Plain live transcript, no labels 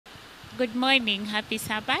Good morning, happy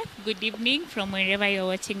Sabbath, good evening from wherever you're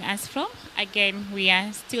watching us from. Again, we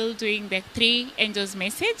are still doing the three angels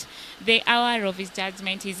message. The hour of his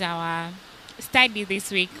judgment is our study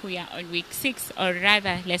this week. We are on week 6, or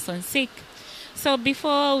rather lesson 6. So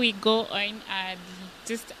before we go on, I'd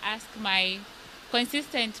just ask my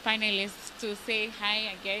consistent panelists to say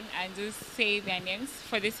hi again and just say their names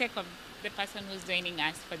for the sake of the person who's joining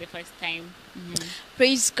us for the first time.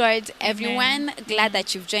 Praise God, everyone. Amen. Glad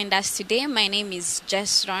that you've joined us today. My name is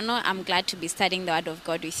Jess Rono. I'm glad to be studying the Word of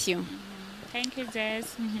God with you. Thank you,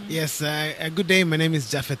 Jess. Yes, good day. My name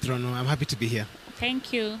is Japhet Rono. I'm happy to be here.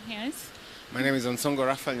 Thank you. Yes. My name is Onsongo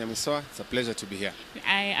Raphael Nyamisoa. It's a pleasure to be here.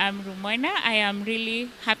 I am Rumona. I am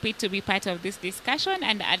really happy to be part of this discussion,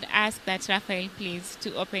 and I'd ask that Raphael, please,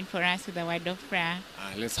 to open for us with a word of prayer.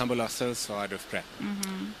 Let's humble ourselves for a word of prayer.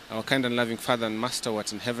 Our kind and loving Father and Master, who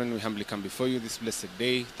art in heaven, we humbly come before you this blessed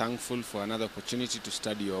day, thankful for another opportunity to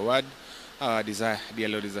study your word. Our desire, dear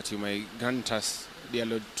Lord, is that you may grant us, dear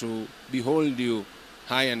Lord, to behold you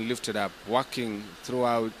high and lifted up, working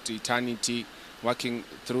throughout eternity, working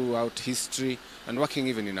throughout history, and working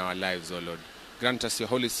even in our lives, O Lord. Grant us your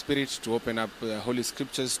Holy Spirit to open up the Holy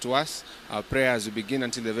Scriptures to us. Our prayer as we begin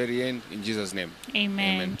until the very end, in Jesus' name.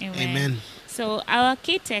 Amen. Amen. So our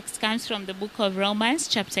key text comes from the book of Romans,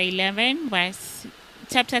 chapter 13,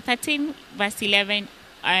 verse 11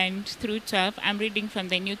 and through 12. I'm reading from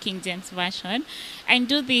the New King James Version. And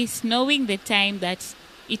do this, knowing the time that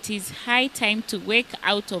it is high time to wake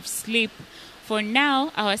out of sleep. For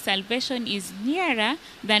now our salvation is nearer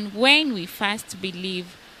than when we first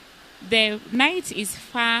believed. The night is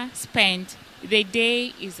far spent, the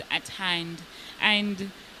day is at hand.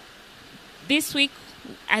 And this week,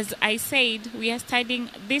 as I said, we are studying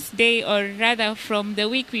this day, or rather from the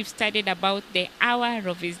week we've studied about the hour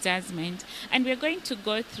of his judgment. And we're going to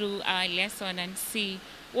go through our lesson and see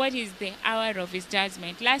what is the hour of his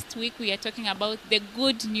judgment. Last week we are talking about the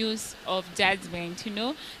good news of judgment,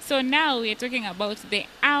 So now we are talking about the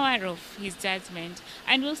hour of his judgment.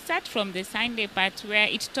 And we'll start from the Sunday part where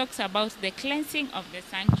it talks about the cleansing of the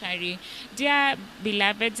sanctuary. Dear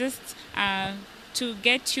beloved, just to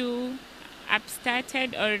get you up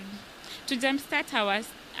started, or to jumpstart our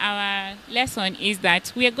lesson, is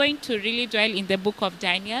that we are going to really dwell in the book of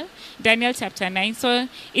Daniel chapter 9. So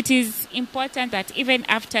it is important that even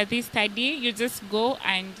after this study, you just go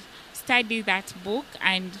and study that book,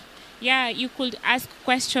 and you could ask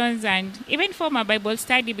questions and even form a Bible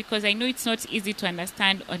study, because I know it's not easy to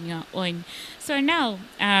understand on your own. So now,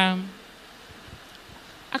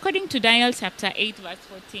 according to Daniel chapter 8 verse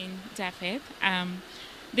 14, Japheth,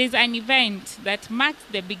 there's an event that marks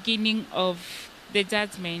the beginning of the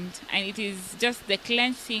judgment, and it is just the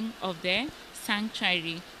cleansing of the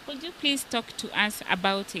sanctuary. Could you please talk to us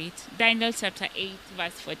about it? Daniel chapter 8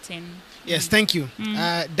 verse 14. Yes, thank you.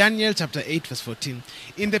 Daniel chapter 8 verse 14.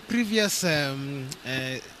 In the previous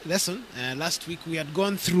lesson, last week, we had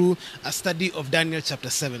gone through a study of Daniel chapter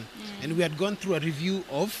 7. And we had gone through a review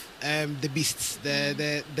of the beasts,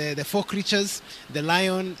 the four creatures, the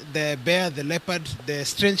lion, the bear, the leopard, the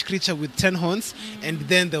strange creature with 10 horns, and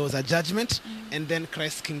then there was a judgment, and then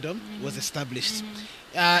Christ's kingdom was established.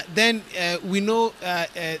 Then we know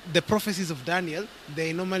the prophecies of Daniel,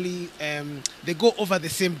 they normally they go over the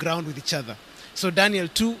same ground with each other. So Daniel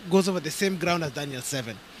 2 goes over the same ground as Daniel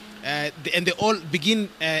 7. And they all begin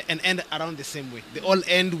and end around the same way. They all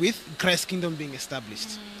end with Christ's kingdom being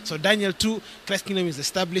established. So Daniel 2, Christ's kingdom is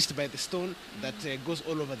established by the stone that goes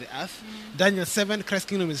all over the earth. Daniel 7, Christ's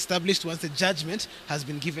kingdom is established once the judgment has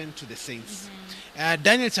been given to the saints.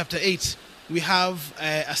 Daniel chapter 8, we have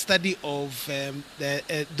a study of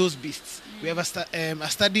those beasts. We have a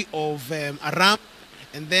study of a ram,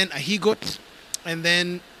 and then a he-goat, and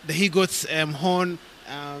then the he-goat's horn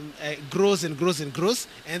grows and grows and grows,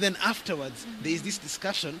 and then afterwards there is this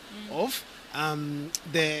discussion of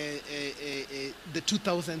the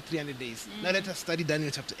 2,300 days. Now let us study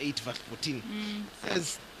Daniel chapter 8 verse 14. It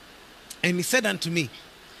says, and he said unto me,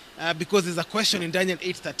 because there's a question in Daniel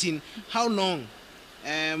 8:13, how long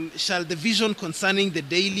shall the vision concerning the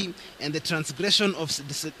daily and the transgression of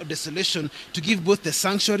desolation to give both the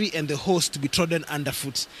sanctuary and the host to be trodden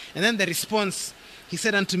underfoot? And then the response, he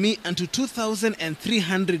said unto me, unto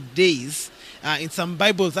 2,300 days. In some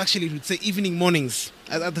Bibles, actually, it would say evening, mornings,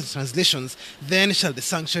 as other translations, then shall the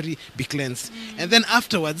sanctuary be cleansed. And then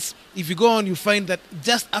afterwards, if you go on, you find that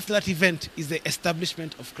just after that event is the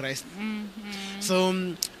establishment of Christ.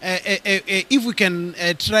 So if we can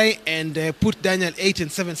try and put Daniel 8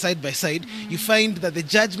 and 7 side by side, you find that the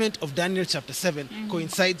judgment of Daniel chapter 7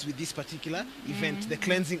 coincides with this particular event, the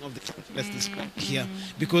cleansing of the temple that's described here,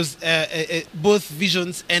 because both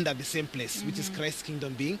visions end at the same place, which is Christ's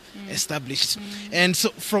kingdom being established. And so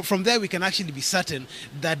from there we can actually be certain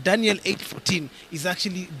that Daniel 8:14 is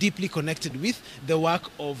actually deeply connected with the work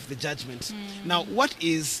of the judgment. Now, what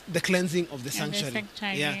is the cleansing of the sanctuary?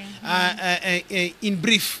 In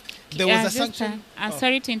brief, there was a sanctuary.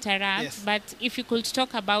 Sorry to interrupt, Yes. but if you could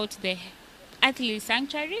talk about the earthly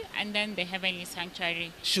sanctuary and then the heavenly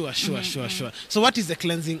sanctuary. Sure. So what is the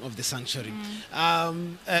cleansing of the sanctuary?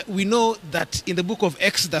 We know that in the book of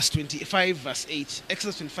Exodus 25 verse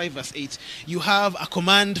 8, you have a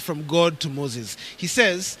command from God to Moses. He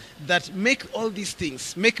says that make all these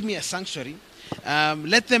things, make me a sanctuary,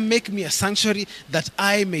 let them make me a sanctuary that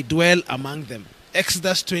I may dwell among them.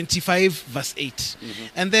 Exodus 25 verse 8.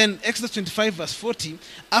 And then Exodus 25 verse 40,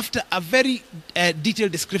 after a very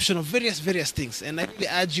detailed description of various things, and I really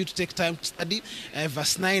urge you to take time to study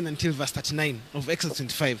verse 9 until verse 39 of Exodus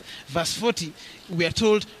 25. Verse 40, we are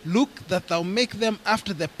told, look that thou make them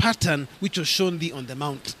after the pattern which was shown thee on the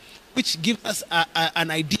mount, which gives us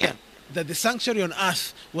an idea that the sanctuary on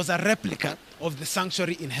earth was a replica of the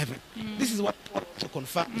sanctuary in heaven. This is what Paul also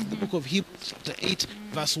confirms in the book of Hebrews chapter 8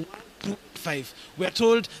 verse 1 to 5. We are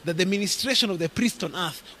told that the ministration of the priest on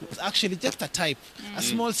earth was actually just a type, a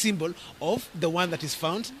small symbol of the one that is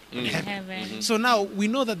found in heaven. So now we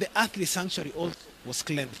know that the earthly sanctuary also was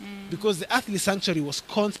cleansed, because the earthly sanctuary was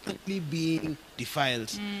constantly being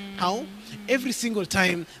defiled. How? Every single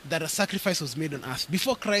time that a sacrifice was made on earth,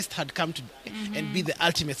 before Christ had come to die and be the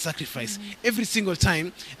ultimate sacrifice, every single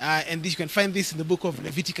time, and you can find this in the book of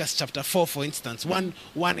Leviticus chapter 4, for instance, one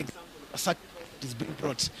example of a sacrifice that is being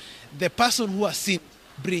brought. The person who has sinned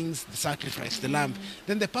brings the sacrifice, the lamb.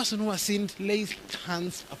 Then the person who has sinned lays his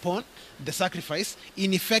hands upon the sacrifice,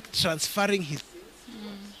 in effect transferring his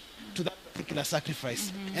sins to that particular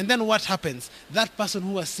sacrifice. And then what happens? That person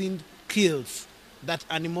who has sinned kills that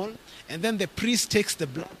animal, and then the priest takes the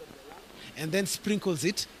blood and then sprinkles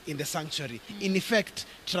it in the sanctuary, in effect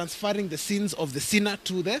transferring the sins of the sinner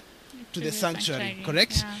to the sanctuary,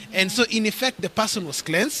 correct? And so in effect the person was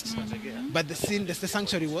cleansed, but the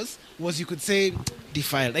sanctuary was you could say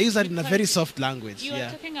defiled. I use that in a very soft language. You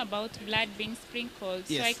are talking about blood being sprinkled,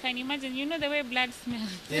 so Yes. I can imagine, you know the way blood smells.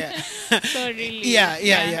 Yeah. So really.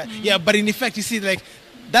 Yeah. But in effect, you see, like,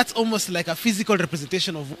 that's almost like a physical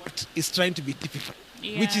representation of what is trying to be typified,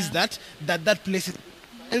 which is that place is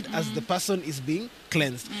felt as the person is being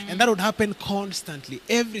cleansed. And that would happen constantly,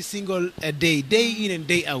 every single day in and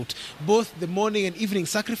day out, both the morning and evening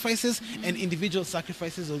sacrifices and individual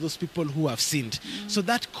sacrifices of those people who have sinned. So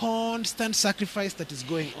that constant sacrifice that is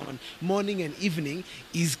going on morning and evening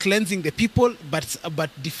is cleansing the people, but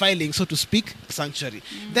defiling, so to speak, the sanctuary.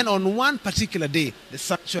 Then on one particular day, the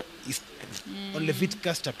sanctuary is cleansed. On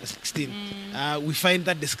Leviticus chapter 16, we find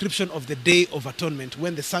that description of the Day of Atonement,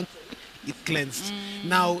 when the sanctuary is cleansed.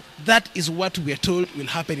 Now, that is what we are told will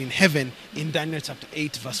happen in heaven in Daniel chapter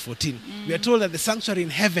 8 verse 14. We are told that the sanctuary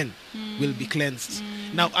in heaven will be cleansed.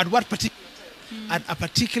 Now, at what particular at a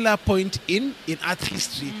particular point in earth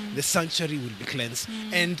history, the sanctuary will be cleansed.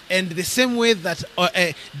 And the same way that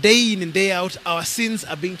day in and day out, our sins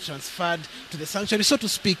are being transferred to the sanctuary, so to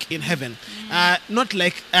speak, in heaven. Not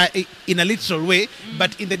like in a literal way,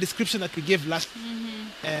 but in the description that we gave the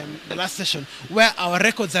last session, where our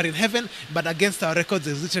records are in heaven, but against our records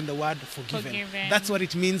is written the word forgiven. That's what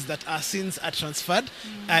it means, that our sins are transferred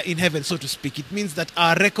in heaven, so to speak. It means that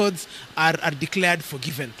our records are declared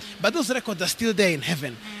forgiven. But those records are still there in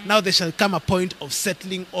heaven. Now there shall come a point of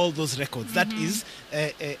settling all those records. That is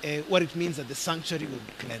what it means that the sanctuary will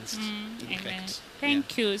be cleansed. In effect.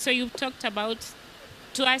 Thank you. So you've talked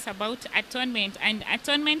to us about atonement, and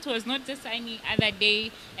atonement was not just any other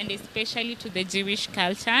day, and especially to the Jewish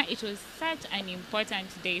culture, it was such an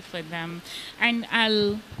important day for them. And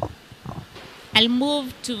I'll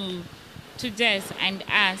move to Jess and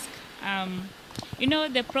ask,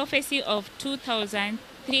 the prophecy of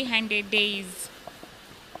 2,300 days,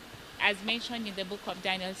 as mentioned in the book of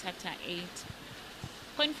Daniel chapter 8,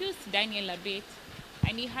 confused Daniel a bit,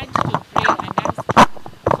 and he had to pray and ask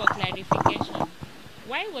for clarification.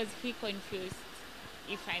 Why was he confused,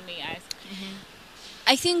 if I may ask?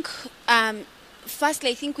 I think, firstly,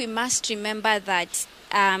 I think we must remember that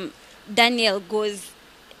Daniel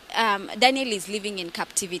is living in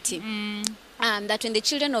captivity. that when the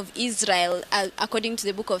children of Israel, according to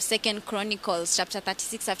the book of 2 Chronicles, chapter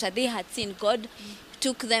 36, after they had sinned, God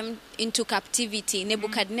took them into captivity.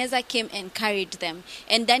 Nebuchadnezzar came and carried them.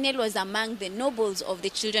 And Daniel was among the nobles of the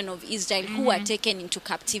children of Israel who were taken into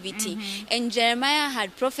captivity. And Jeremiah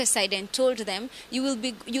had prophesied and told them, you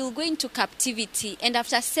will go into captivity, and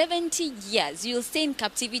after 70 years, you will stay in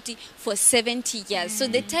captivity for 70 years. So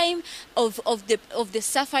the time of the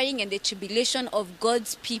suffering and the tribulation of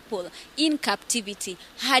God's people in captivity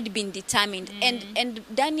had been determined. And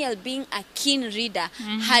Daniel, being a keen reader,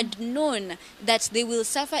 had known that they will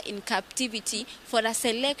suffer in captivity for a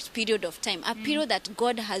select period of time, a period that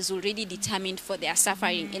God has already determined for their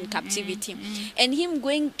suffering in captivity. And him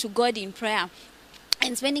going to God in prayer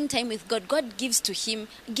and spending time with God, God gives him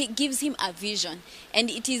a vision. And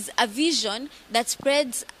it is a vision that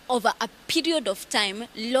spreads over a period of time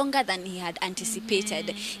longer than he had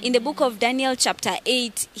anticipated. In the book of Daniel chapter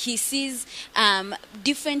 8, he sees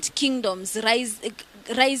different kingdoms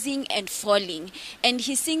rising and falling, and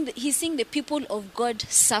he's seeing the people of God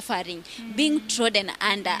suffering, being trodden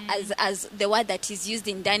under, as the word that is used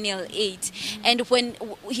in Daniel 8. And when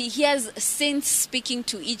he hears saints speaking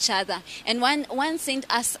to each other, and one saint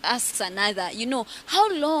asks another, how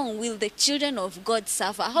long will the children of God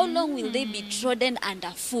suffer? How long will they be trodden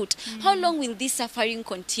underfoot? How long will this suffering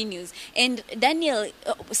continue? And Daniel,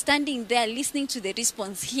 standing there listening to the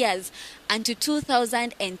response, hears unto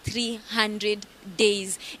 2,300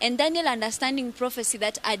 days. And Daniel, understanding prophecy,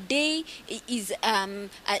 that a day is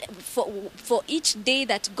for each day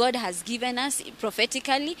that God has given us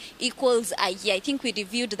prophetically equals a year. I think we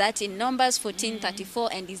reviewed that in Numbers 14:34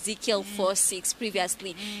 and Ezekiel 4:6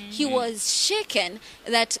 previously. He was shaken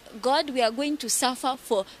that, God, we are going to suffer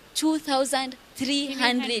for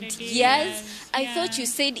 2,300 years. I thought you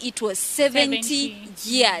said it was 70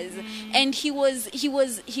 years. And he was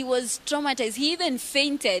traumatized. He even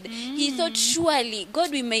fainted. He thought, surely,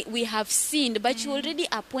 God, we have sinned, but you already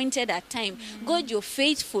appointed a time. God, you're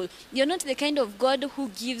faithful. You're not the kind of God who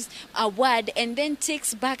gives a word and then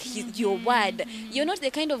takes back your word. You're not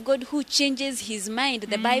the kind of God who changes his mind.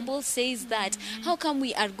 The Bible says that. How come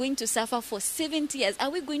we are going to suffer for 70 years? Are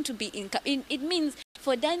we going to be in it means,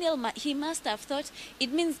 for Daniel, he must have thought,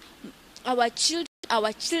 it means our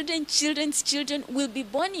children's children will be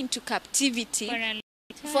born into captivity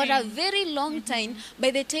for a very long time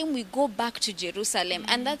by the time we go back to Jerusalem.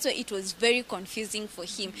 And that's why it was very confusing for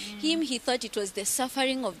him. He thought it was the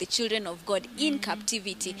suffering of the children of God in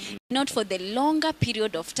captivity, not for the longer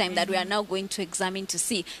period of time that we are now going to examine to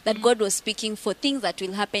see that God was speaking for things that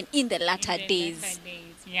will happen in the latter days.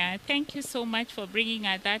 Yeah, thank you so much for bringing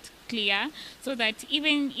that clear, so that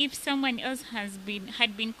even if someone else had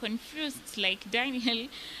been confused like Daniel,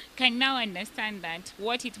 can now understand that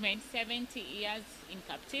what it meant, 70 years in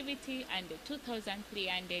captivity and the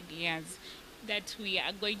 2,300 years that we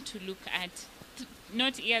are going to look at,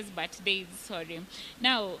 not years but days, sorry.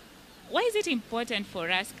 Now, why is it important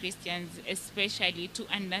for us Christians especially to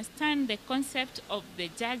understand the concept of the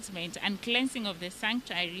judgment and cleansing of the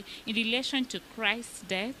sanctuary in relation to Christ's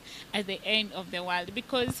death at the end of the world?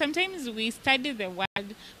 Because sometimes we study the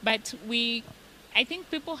word, but I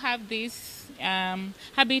think people have this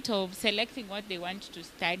habit of selecting what they want to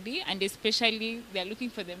study, and especially they're looking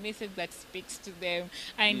for the message that speaks to them.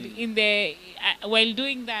 And while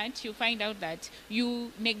doing that, you find out that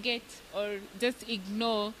you negate or just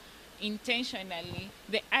ignore intentionally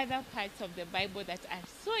the other parts of the Bible that are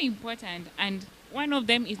so important, and one of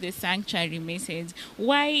them is the sanctuary message.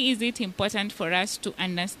 Why is it important for us to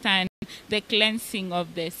understand the cleansing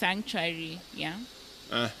of the sanctuary?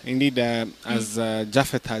 Indeed, as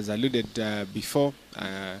Japheth has alluded before,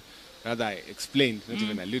 rather explained, not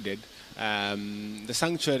even alluded, the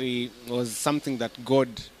sanctuary was something that God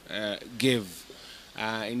gave.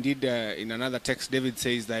 Indeed, in another text, David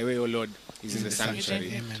says, "Thy way, O Lord, is in the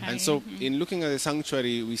sanctuary." And so, in looking at the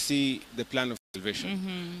sanctuary, we see the plan of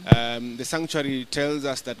salvation. The sanctuary tells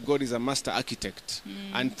us that God is a master architect.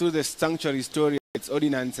 And through the sanctuary story, its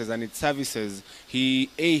ordinances and its services,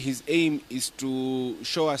 his aim is to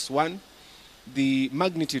show us, one, the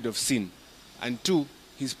magnitude of sin, and two,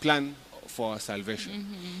 his plan for salvation.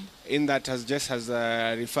 In that, as Jess has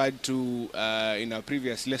referred to in our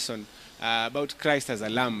previous lesson, about Christ as a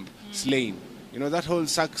lamb slain. That whole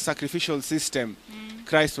sacrificial system,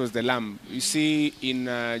 Christ was the lamb. You see in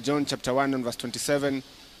John chapter 1 and verse 27,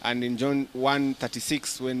 and in John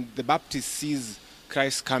 1:36, when the Baptist sees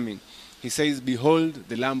Christ coming, he says, "Behold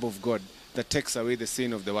the Lamb of God that takes away the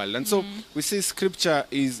sin of the world. And so we see Scripture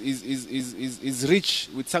is rich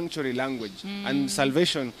with sanctuary language, and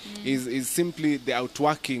salvation is simply the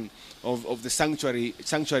outworking of the sanctuary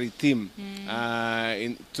theme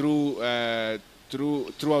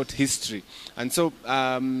throughout history. And so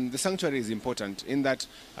the sanctuary is important in that,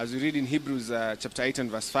 as we read in Hebrews chapter 8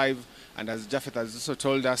 and verse 5, and as Japheth has also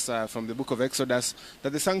told us from the book of Exodus,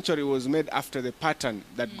 that the sanctuary was made after the pattern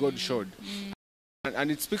that God showed.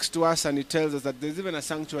 And it speaks to us and it tells us that there's even a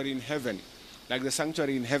sanctuary in heaven. Like the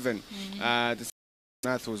sanctuary in heaven, the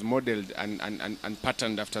earth was modeled and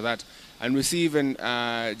patterned after that. And we see even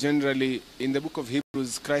generally in the book of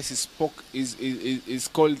Hebrews, Christ is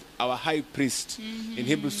called our high priest. In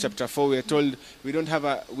Hebrews chapter 4, we are told we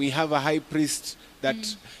have a high priest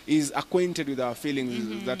that is acquainted with our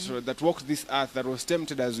feelings, that walked this earth, that was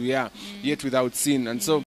tempted as we are, yet without sin. And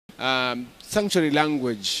so sanctuary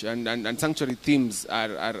language and sanctuary themes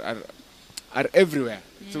are everywhere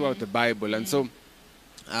throughout the Bible. And so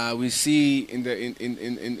we see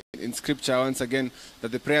in Scripture once again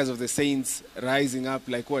that the prayers of the saints rising up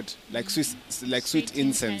like what? Like sweet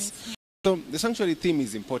incense. So the sanctuary theme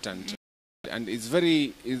is important, and it's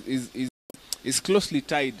very is closely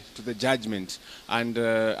tied to the judgment and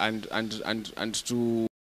to,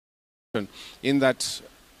 in that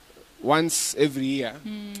once every year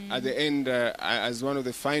at the end, as one of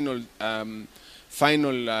the final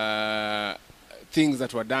things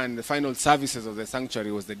that were done, the final services of the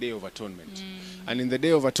sanctuary was the Day of Atonement. And in the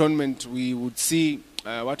Day of Atonement, we would see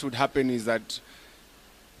what would happen is that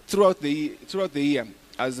throughout the year,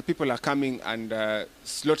 as the people are coming and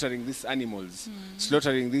slaughtering these animals,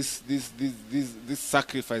 slaughtering these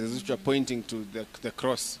sacrifices which are pointing to the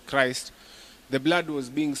cross, Christ, the blood was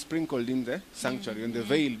being sprinkled in the sanctuary, on the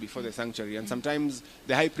veil before the sanctuary. And sometimes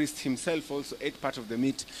the high priest himself also ate part of the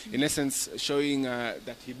meat, in essence showing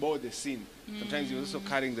that he bore the sin. Sometimes he was also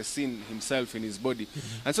carrying the sin himself in his body.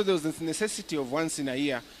 And so there was this necessity of once in a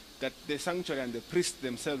year that the sanctuary and the priests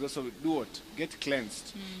themselves also do what? Get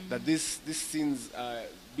cleansed. That these sins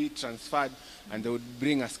be transferred, and they would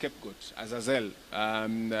bring a scapegoat, Azazel,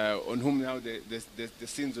 on whom now the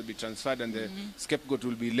sins will be transferred, and the scapegoat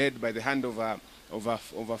will be led by the hand of a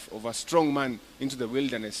strong man into the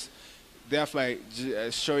wilderness, thereby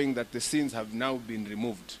showing that the sins have now been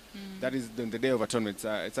removed. That is the Day of Atonement.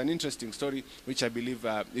 It's an interesting story, which I believe,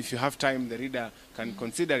 if you have time, the reader can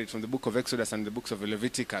consider it from the book of Exodus and the books of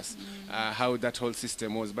Leviticus, how that whole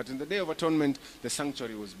system was. But in the Day of Atonement, the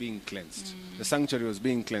sanctuary was being cleansed. The sanctuary was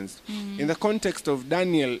being cleansed. In the context of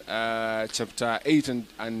Daniel chapter 8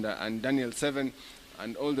 and Daniel 7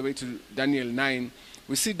 and all the way to Daniel 9,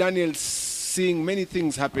 we see Daniel seeing many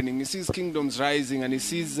things happening. He sees kingdoms rising, and he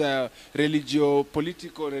sees religious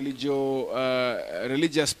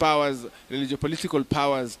powers, religio-political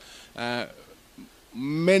powers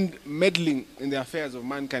meddling in the affairs of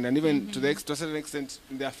mankind, and even to a certain extent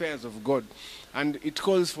in the affairs of God. And it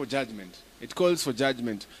calls for judgment. It calls for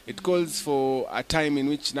judgment. It calls for a time in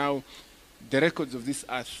which now the records of this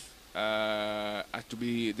earth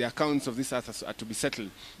the accounts of this earth are to be settled,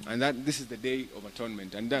 and that this is the Day of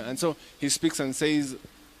Atonement. And so he speaks and says,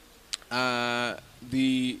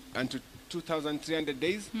 unto 2,300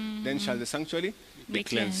 days, then shall the sanctuary be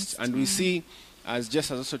cleansed. And we see, as Jess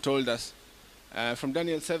has also told us, from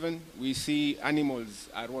Daniel 7, we see animals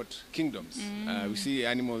are what? Kingdoms. We see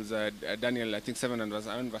animals, Daniel, I think 7 and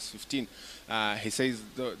verse 15, he says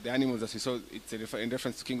the animals that we saw, it's in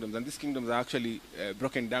reference to kingdoms. And these kingdoms are actually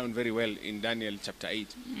broken down very well in Daniel chapter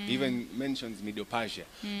 8. He even mentions Medo-Persia.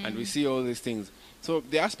 And we see all these things. So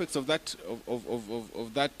the aspects of that, of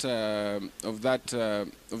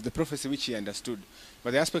the prophecy which he understood,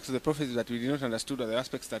 but the aspects of the prophecy that we did not understood are the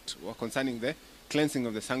aspects that were concerning the cleansing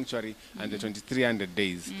of the sanctuary and the 2,300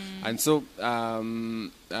 days. And so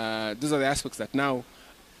those are the aspects that now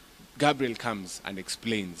Gabriel comes and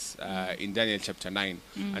explains in Daniel chapter 9,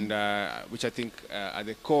 and which I think are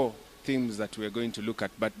the core themes that we're going to look at.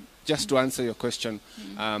 But just to answer your question,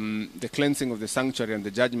 the cleansing of the sanctuary and the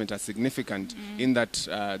judgment are significant in that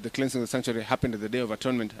the cleansing of the sanctuary happened at the Day of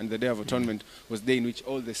Atonement, and the Day of Atonement was the day in which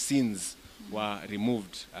all the sins were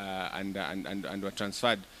removed and were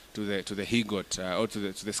transferred to the he-goat or to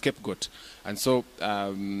the scapegoat. And so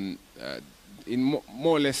in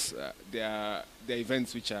more or less there are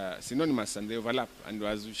events which are synonymous and they overlap, and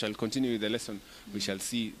as we shall continue with the lesson, we shall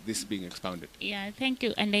see this being expounded. Yeah, thank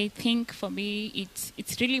you. And I think for me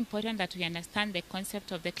it's really important that we understand the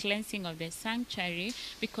concept of the cleansing of the sanctuary,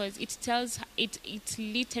 because it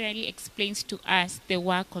literally explains to us the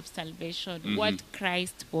work of salvation, what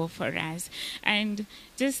Christ bore for us. And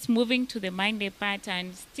just moving to the Monday part,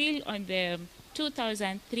 and still on the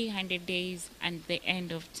 2,300 days and the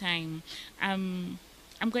end of time. I'm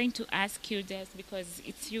going to ask you, just because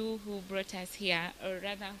it's you who brought us here, or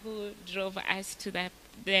rather who drove us to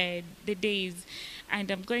the days,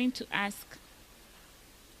 and I'm going to ask,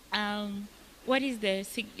 what is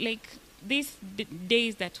these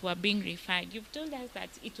days that were being referred? You've told us that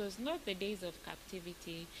it was not the days of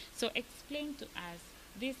captivity. So explain to us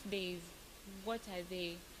these days. What are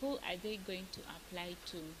they? Who are they going to apply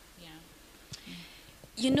to?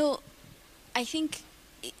 Yeah. I think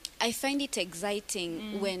I find it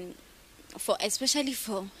exciting when, especially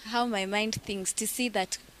for how my mind thinks, to see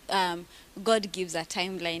that God gives a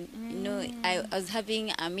timeline. I was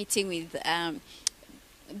having a meeting with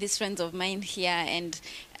these friends of mine here, and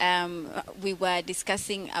we were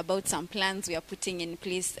discussing about some plans we are putting in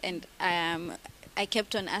place, and I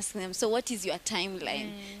kept on asking them, so what is your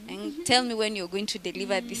timeline? And tell me when you're going to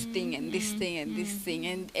deliver this thing and this thing and this thing.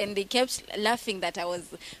 And they kept laughing that I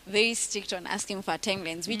was very strict on asking for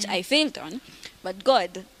timelines, which I failed on. But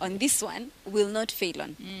God, on this one, will not fail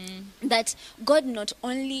on. That God not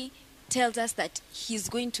only tells us that he's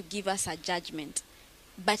going to give us a judgment,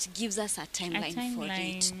 but gives us a timeline for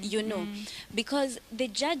it, because the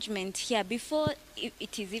judgment here, before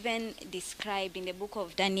it is even described in the book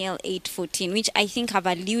of Daniel 8:14, which I think I've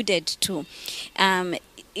alluded to,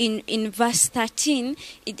 in verse 13,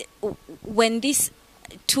 when these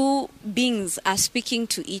two beings are speaking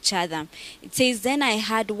to each other, it says, then I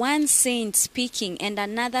heard one saint speaking, and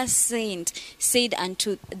another saint said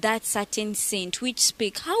unto that certain saint which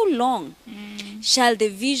spake, how long shall the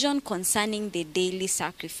vision concerning the daily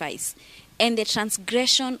sacrifice and the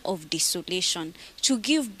transgression of desolation, to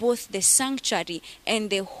give both the sanctuary and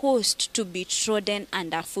the host to be trodden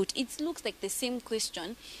underfoot? It looks like the same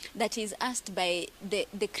question that is asked by the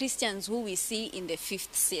Christians who we see in the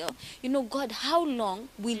fifth seal. God, how long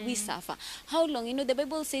will we suffer? How long? The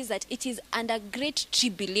Bible says that it is under great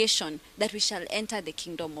tribulation that we shall enter the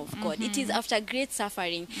kingdom of God. It is after great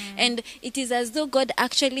suffering. And it is as though God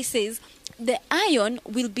actually says, the iron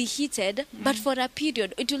will be heated, but for a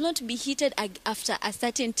period. It will not be heated after a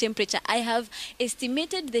certain temperature. I have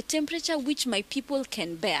estimated the temperature which my people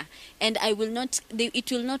can bear, and it will not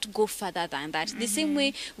go further than that. The same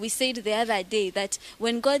way we said the other day that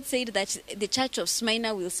when God said that the church of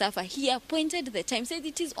Smyrna will suffer, he appointed the time, said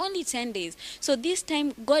it is only 10 days. So this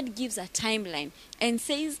time God gives a timeline and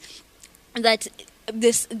says that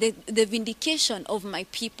the vindication of my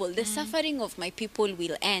people, the suffering of my people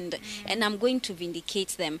will end, and I'm going to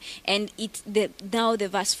vindicate them. And now the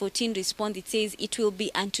verse 14 responds, it says, it will be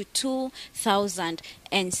unto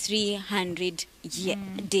 2,300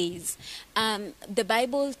 days. The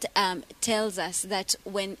Bible tells us that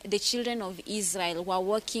when the children of Israel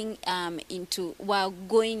were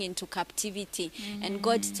going into captivity, and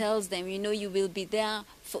God tells them, you will be there.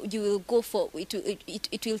 You will go for it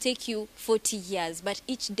will take you 40 years, but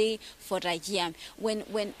each day for a year. When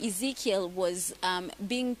Ezekiel was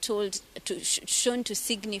being told shown to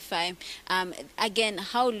signify again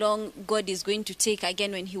how long God is going to take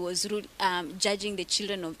again when he was judging the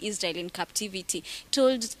children of Israel in captivity,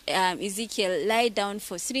 told Ezekiel, lie down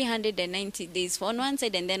for 390 days on one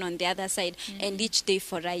side and then on the other side, and each day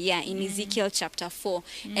for a year, in Ezekiel chapter 4.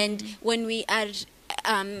 And when we are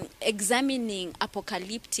examining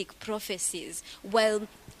apocalyptic prophecies, well,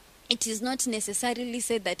 it is not necessarily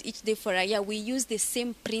said that each day for a year. We use the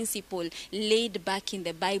same principle laid back in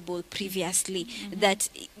the Bible previously, that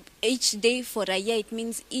each day for a year, it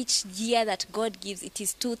means each year that God gives, it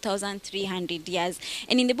is 2,300 years.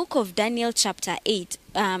 And in the book of Daniel chapter 8,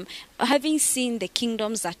 having seen the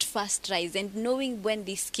kingdoms that first rise and knowing when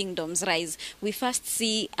these kingdoms rise, we first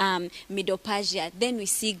see Medo-Persia, then we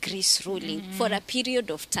see Greece ruling for a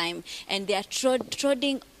period of time, and they are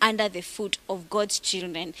treading under the foot of God's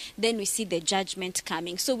children. Then we see the judgment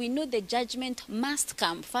coming. So we know the judgment must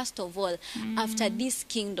come, first of all, after these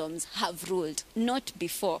kingdoms have ruled, not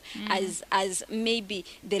before, as maybe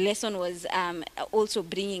the lesson was also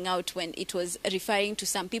bringing out when it was referring to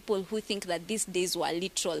some people who think that these days were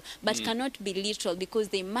literal, but cannot be literal, because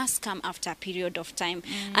they must come after a period of time.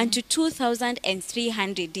 And to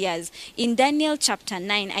 2,300 years. In Daniel chapter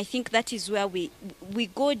 9, I think that is where we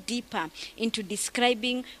go deeper into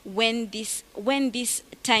describing when this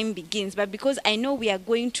time begins. But because I know we are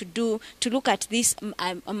going to look at this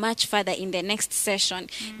much further in the next session,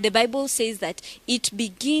 the Bible says that it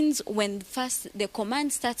begins when first the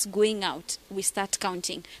command starts going out, we start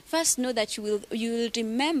counting. First, know that you will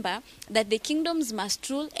remember that the kingdoms must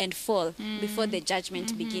rule and fall before the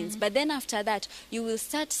judgment begins. But then after that, you will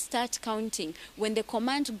start counting when the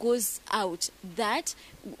command goes out that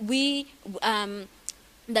we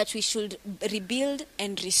that we should rebuild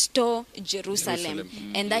and restore Jerusalem.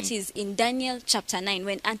 And that is in Daniel chapter 9.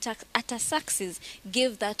 When Artaxerxes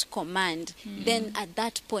gave that command, then at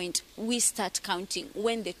that point we start counting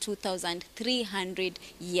when the 2,300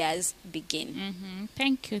 years begin.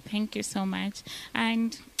 Thank you so much.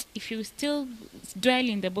 And if you still dwell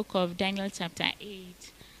in the book of Daniel chapter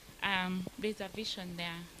 8, there's a vision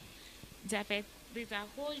there. Japhet, there's a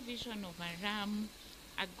whole vision of a ram,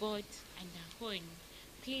 a goat, and a horn.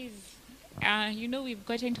 Please, we've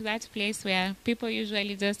gotten to that place where people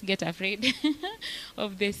usually just get afraid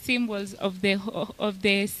of the symbols of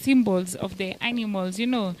the symbols of the animals.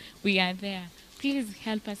 We are there. Please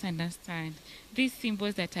help us understand these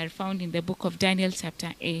symbols that are found in the book of Daniel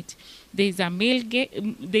chapter 8. There's a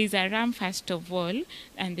ram first of all,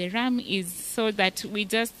 and the ram is so that we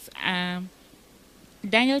just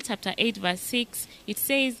Daniel chapter 8 verse 6, it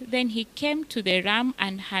says, "Then he came to the ram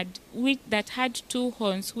that had two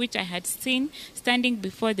horns, which I had seen standing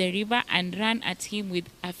before the river, and ran at him with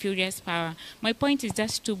a furious power." My point is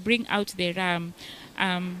just to bring out the ram.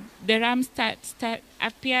 The ram start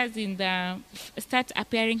appearing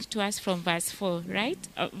to us from verse 4, right?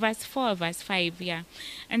 Verse 4 or verse 5, yeah.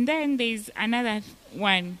 And then there's another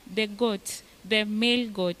one, the goat, the male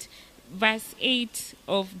goat. Verse 8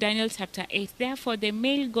 of Daniel chapter 8. "Therefore the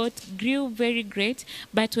male goat grew very great,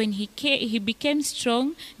 but when he became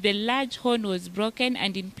strong, the large horn was broken,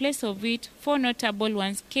 and in place of it 4 notable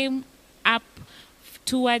ones came up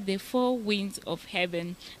toward the 4 winds of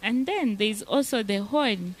heaven." And then there's also the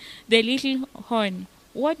horn, the little horn.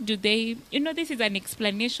 What do they, this is an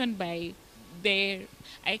explanation by the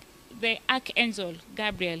archangel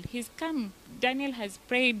Gabriel. He's come. Daniel has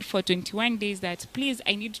prayed for 21 days that, please,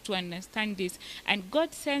 I need to understand this. And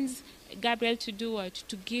God sends Gabriel to do what?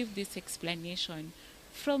 To give this explanation.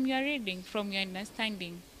 From your reading, from your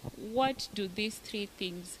understanding, what do these 3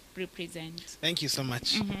 things represent? Thank you so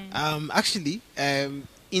much.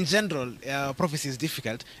 In general, prophecy is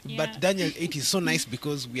difficult, but Daniel 8 is so nice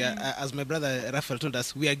because we are, as my brother Raphael told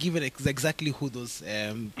us, we are given exactly who those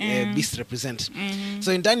beasts represent.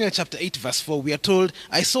 So in Daniel chapter 8 verse 4, we are told,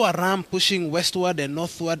 "I saw a ram pushing westward and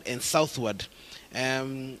northward and southward."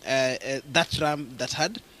 That ram that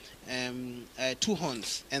had 2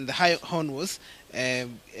 horns, and the high horn was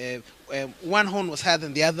one horn was higher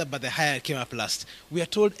than the other, but the higher came up last. We are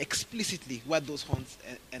told explicitly what those horns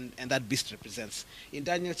and that beast represents. In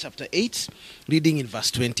Daniel chapter 8, reading in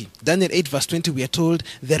verse 20. Daniel 8 verse 20, we are told,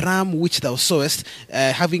 "The ram which thou sawest,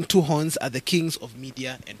 having 2 horns, are the kings of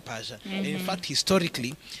Media and Persia." And in fact,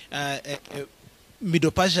 historically,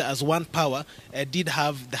 Medo-Persia as one power did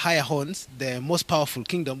have the higher horns, the most powerful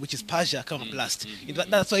kingdom, which is Persia, come up last.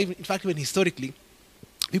 That's why, in fact, even historically,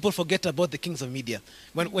 people forget about the kings of Media.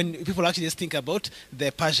 When people actually just think about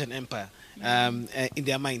the Persian Empire in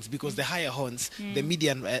their minds, because the higher horns,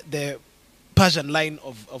 the Persian line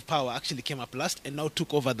of power actually came up last and now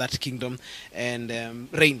took over that kingdom and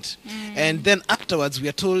reigned. And then afterwards, we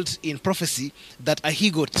are told in prophecy that a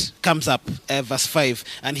he-goat comes up, verse 5.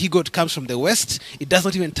 And he-goat comes from the west. It does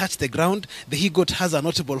not even touch the ground. The he-goat has a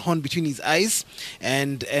notable horn between his eyes.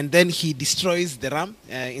 And then he destroys the ram,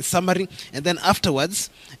 in summary. And then afterwards,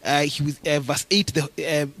 verse 8,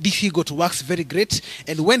 this he-goat wax very great.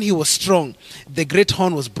 And when he was strong, the great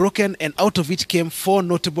horn was broken, and out of it came 4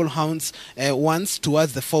 notable hounds, once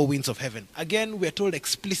towards the 4 winds of heaven. Again, we are told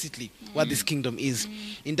explicitly what this kingdom is.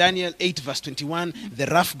 In Daniel 8 verse 21, the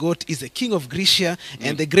rough goat is the king of Grecia,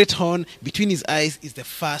 and the great horn between his eyes is the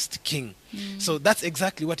first king. So that's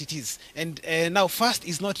exactly what it is. And now first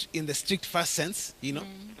is not in the strict first sense,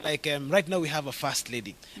 like right now we have a first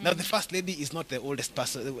lady. Now the first lady is not the oldest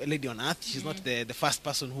person, lady on earth. She's not the first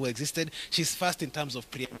person who existed. She's first in terms of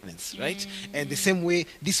preeminence, right? And the same way,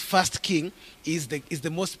 this first king is the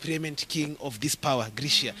most preeminent king of this power,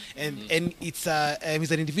 Grecia. And it's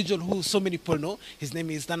he's an individual who so many people know. His name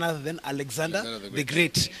is none other than Alexander the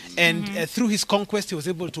Great. And through his conquest, he was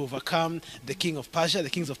able to overcome the kings of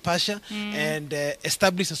Persia, and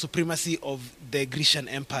establish the supremacy of the Grecian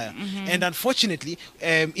Empire. And unfortunately,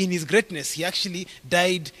 in his greatness, he actually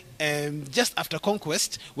died just after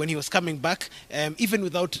conquest, when he was coming back, even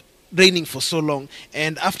without reigning for so long.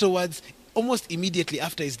 And afterwards, almost immediately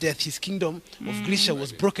after his death, his kingdom of Grecia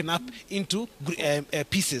was broken up into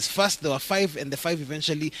pieces. First, there were 5, and the 5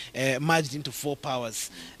 eventually merged into 4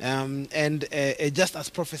 powers. And just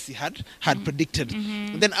as prophecy had predicted.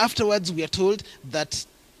 And then afterwards, we are told that,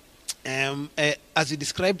 as we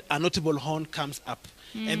described, a notable horn comes up.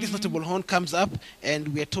 And this notable horn comes up, and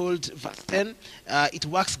we are told, verse 10, it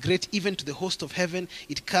works great even to the host of heaven.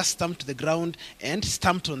 It cast them to the ground and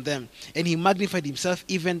stamped on them. And he magnified himself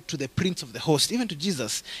even to the prince of the host, even to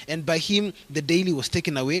Jesus. And by him the daily was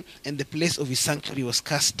taken away, and the place of his sanctuary was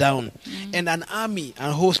cast down. And an army,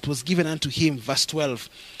 a host, was given unto him, verse 12,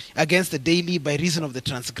 against the daily by reason of the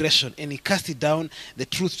transgression, and he cast it down, the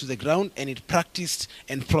truth, to the ground, and it practiced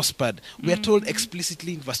and prospered. We are told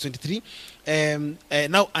explicitly in verse 23,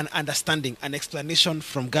 now an understanding, an explanation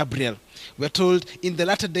from Gabriel. We are told, in the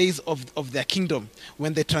latter days of their kingdom,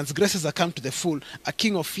 when the transgressors are come to the full, a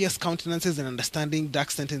king of fierce countenances and understanding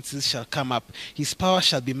dark sentences shall come up. His power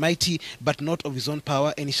shall be mighty, but not of his own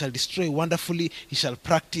power, and he shall destroy wonderfully, he shall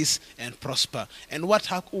practice and prosper. And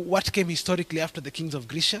what came historically after the kings of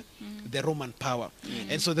Grecia? The Roman power.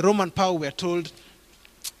 And so the Roman power, we are told,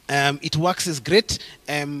 it works as great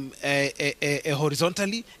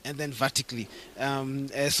horizontally and then vertically.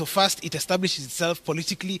 So first it establishes itself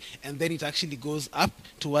politically, and then it actually goes up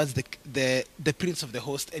towards the prince of the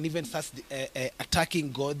host, and even starts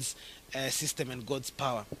attacking God's system and God's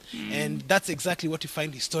power. And that's exactly what we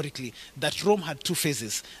find historically, that Rome had two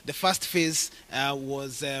phases. The first phase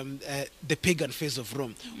was the pagan phase of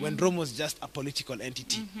Rome, when Rome was just a political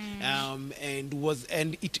entity, and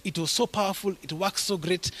it was so powerful, it worked so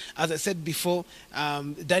great. As I said before,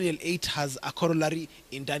 Daniel 8 has a corollary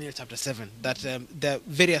in Daniel chapter 7, that the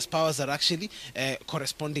various powers are actually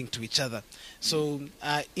corresponding to each other. So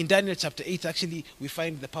in Daniel chapter 8, actually, we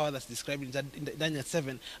find the power that's described in Daniel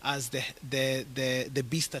 7 as the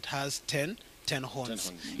beast that has 10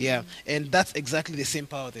 horns. Yeah, and that's exactly the same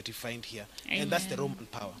power that you find here. Amen. And that's the Roman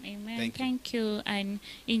power. Amen. Thank you. And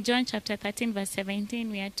in John chapter 13, verse 17,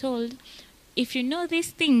 we are told, if you know these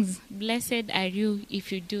things, blessed are you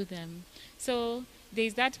if you do them. So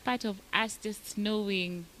there's that part of us just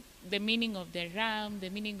knowing the meaning of the ram, the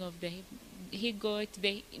meaning of the he-goat,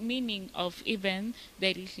 the meaning of even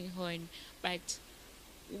the little horn. But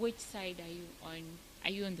which side are you on? Are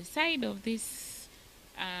you on the side of these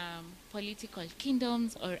political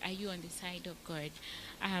kingdoms, or are you on the side of God?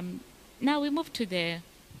 Now we move to the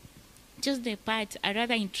part, a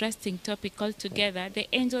rather interesting topic altogether, the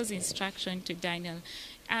angel's instruction to Daniel.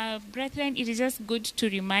 Brethren, it is just good to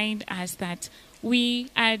remind us that we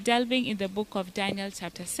are delving in the book of Daniel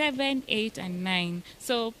chapter 7, 8, and 9.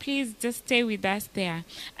 So please just stay with us there.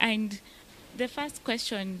 And the first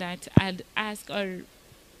question that I'll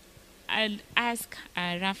ask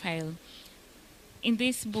Raphael, in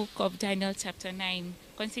this book of Daniel chapter 9,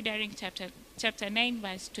 considering chapter 9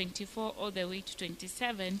 verse 24 all the way to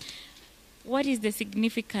 27, what is the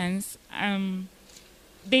significance?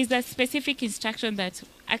 There's a specific instruction that,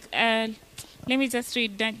 let me just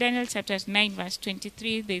read Daniel chapter 9 verse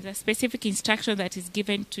 23. There's a specific instruction that is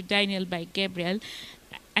given to Daniel by Gabriel,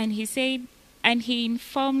 and he said, and he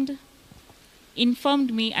informed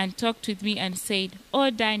me and talked with me and said,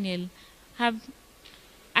 "O Daniel,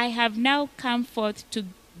 I have now come forth to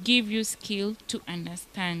give you skill to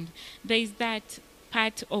understand." There is that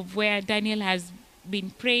part of where Daniel has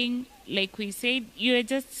been praying, like we said.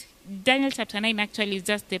 Daniel chapter 9 actually is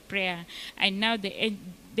just the prayer, and now the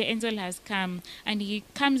angel has come, and he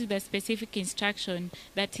comes with a specific instruction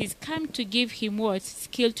that he's come to give him what?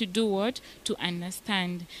 Skill to do what? To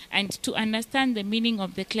understand. And to understand the meaning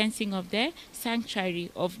of the cleansing of the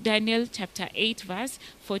sanctuary of Daniel chapter 8 verse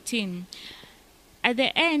 14. At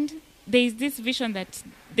the end, there is this vision that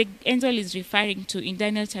the angel is referring to in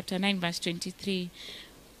Daniel chapter 9 verse 23.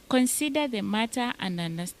 Consider the matter and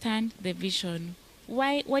understand the vision.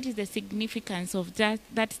 Why? What is the significance of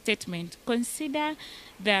that statement? Consider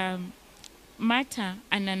the matter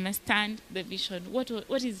and understand the vision. What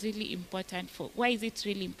is really important for? Why is it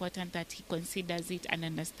really important that he considers it and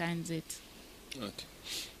understands it? Okay.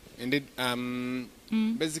 Indeed.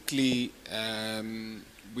 Basically,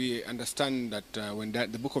 we understand that when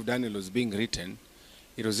the book of Daniel was being written,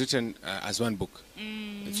 it was written as one book.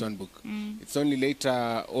 It's one book. It's only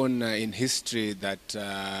later on in history that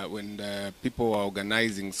when the people were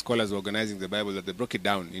organizing, scholars were organizing the Bible, that they broke it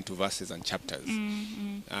down into verses and chapters.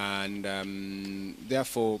 And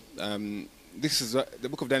therefore, this is the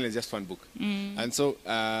book of Daniel is just one book. And so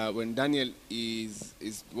when Daniel is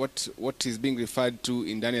what is being referred to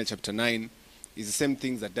in Daniel chapter 9 is the same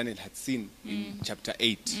things that Daniel had seen in chapter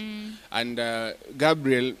 8. And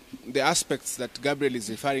Gabriel, the aspects that Gabriel is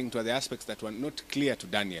referring to are the aspects that were not clear to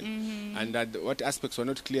Daniel. And what aspects were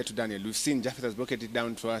not clear to Daniel? We've seen, Japheth has broken it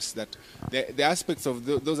down to us, that the aspects of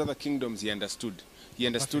those other kingdoms he understood. He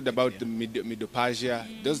understood about the Medo-Persia.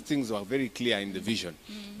 Those things were very clear in the vision.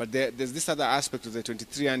 But there's this other aspect of the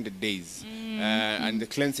 2300 days and the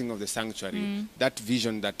cleansing of the sanctuary, that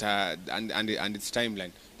vision that and its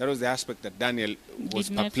timeline. That was the aspect that Daniel was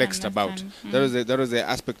Did not perplexed about. understand. That was the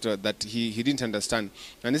aspect that he didn't understand.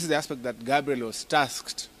 And this is the aspect that Gabriel was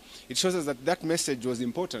tasked. It shows us that that message was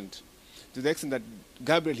important to the extent that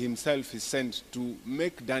Gabriel himself is sent to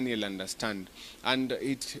make Daniel understand. And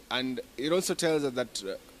it also tells us that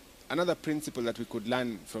another principle that we could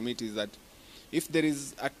learn from it is that if there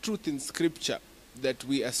is a truth in Scripture that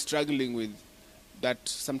we are struggling with, that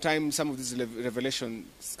sometimes some of these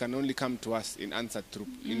revelations can only come to us in answer through,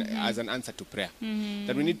 as an answer to prayer.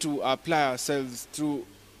 That we need to apply ourselves through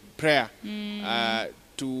prayer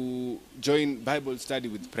to join Bible study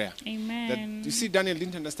with prayer. Amen. That, you see, Daniel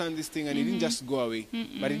didn't understand this thing and he didn't just go away,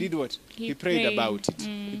 but he did what? He prayed prayed. about it.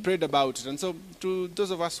 He prayed about it. And so to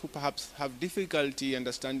those of us who perhaps have difficulty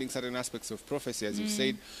understanding certain aspects of prophecy, as you've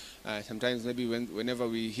said, sometimes maybe whenever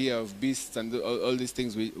we hear of beasts and all these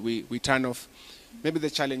things, we turn off. Maybe the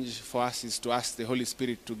challenge for us is to ask the Holy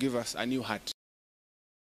Spirit to give us a new heart,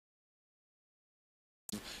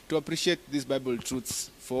 to appreciate these Bible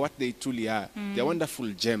truths for what they truly are. They're wonderful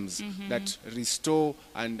gems that restore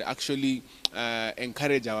and actually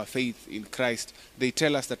encourage our faith in Christ. They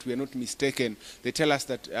tell us that we are not mistaken. They tell us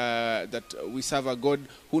that that we serve a God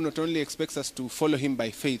who not only expects us to follow Him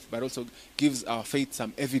by faith, but also gives our faith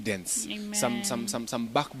some evidence, some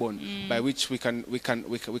backbone by which we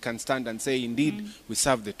can stand and say, indeed, we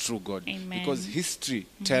serve the true God. Amen. Because history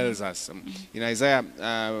tells us. In Isaiah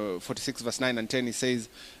 46 verse 9 and 10, he says,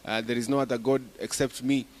 there is no other God except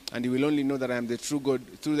me, and you will only know that I am the true God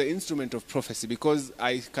through the instrument of prophecy, because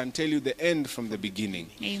I can tell you the end from the beginning.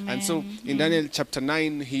 Amen. And so in Daniel chapter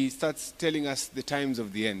 9, he starts telling us the times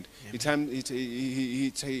of the end.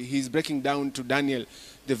 He's breaking down to Daniel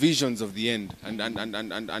the visions of the end and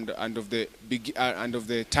of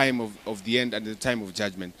the time of the end and the time of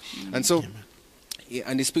judgment. And so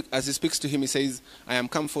and as he speaks to him, he says, I am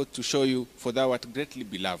come forth to show you, for thou art greatly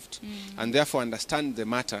beloved. And therefore understand the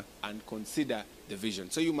matter and consider the vision.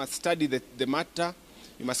 So you must study the matter,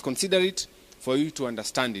 you must consider it for you to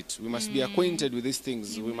understand it. We must be acquainted with these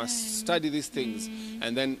things. We must study these things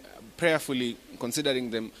and then prayerfully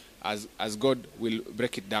considering them as God will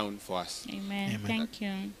break it down for us. Amen. Thank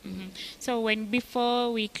you. So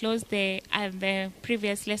before we close the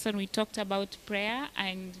previous lesson, we talked about prayer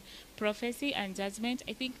and prophecy and judgment.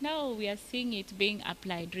 I think now we are seeing it being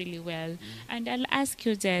applied really well. And I'll ask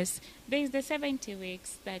you, Jess, there is the 70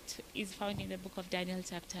 weeks that is found in the book of Daniel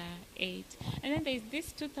chapter 8. And then there is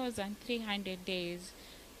this 2,300 days.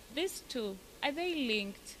 These two, are they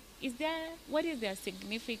linked? What is their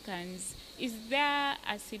significance? Is there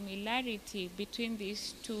a similarity between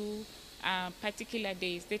these two particular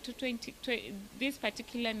days, the 220, these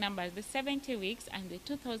particular numbers, the 70 weeks and the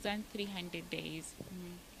 2,300 days?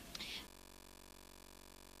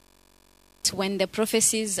 When the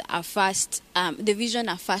prophecies are first, the vision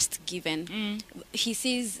are first given, he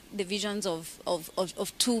sees the visions of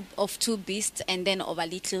two beasts and then of a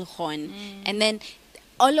little horn, and then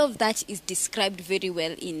all of that is described very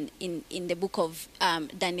well in the book of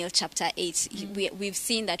Daniel chapter 8. We've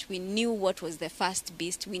seen that we knew what was the first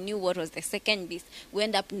beast, we knew what was the second beast, we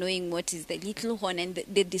end up knowing what is the little horn and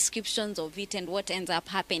the descriptions of it and what ends up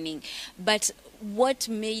happening. But what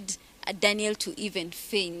made Daniel to even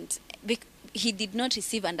faint, he did not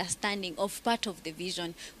receive understanding of part of the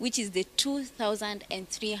vision, which is the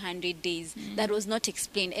 2,300 days that was not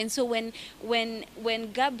explained. And so when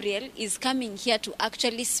Gabriel is coming here to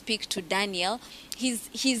actually speak to Daniel,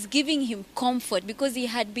 he's giving him comfort, because he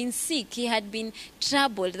had been sick, he had been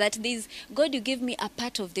troubled, that there's, God, you give me a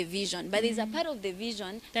part of the vision, but there's a part of the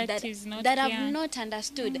vision that I've not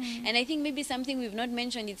understood. And I think maybe something we've not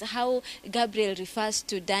mentioned is how Gabriel refers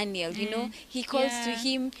to Daniel. You know, he calls to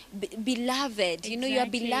him beloved. You know, you are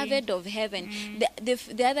beloved of heaven.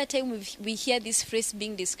 The other time we hear this phrase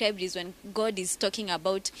being described is when God is talking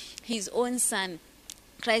about his own son,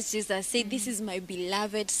 Christ Jesus, said, this is my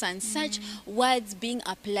beloved son. Such words being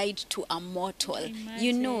applied to a mortal.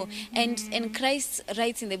 You know, and Christ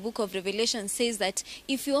writes in the book of Revelation, says that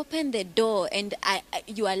if you open the door and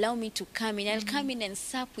you allow me to come in, I'll come in and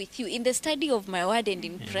sup with you in the study of my word and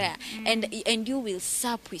in prayer, and you will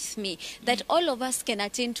sup with me. That all of us can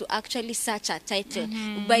attain to actually such a title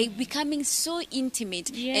by becoming so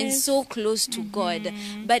intimate and so close to God.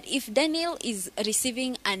 But if Daniel is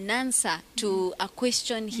receiving an answer to a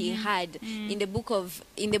question he had in the book of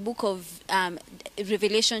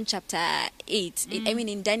Revelation chapter 8, I mean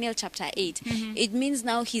in Daniel chapter 8, it means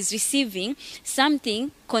now he's receiving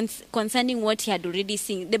something concerning what he had already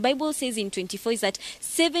seen. The Bible says in 24 is that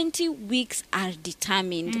 70 weeks are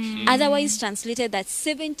determined. Otherwise translated that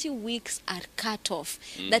 70 weeks are cut off.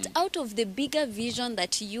 That out of the bigger vision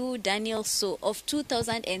that you, Daniel, saw of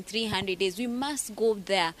 2,300 days, we must go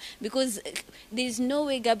there, because there's no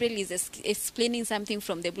way Gabriel is explaining something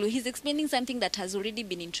from the blue. He's explaining something that has already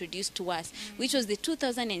been introduced to us, which was the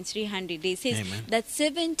 2,300 days. It says that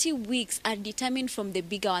 70 weeks are determined from the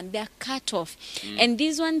bigger one. They are cut off. And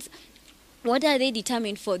these ones, what are they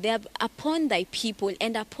determined for? They are upon thy people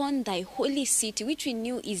and upon thy holy city, which we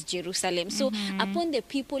knew is Jerusalem. So upon the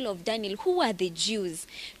people of Daniel, who are the Jews,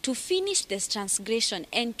 to finish this transgression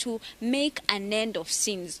and to make an end of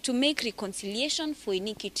sins, to make reconciliation for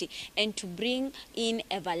iniquity, and to bring in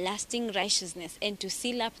everlasting righteousness, and to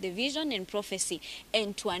seal up the vision and prophecy,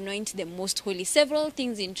 and to anoint the most holy. Several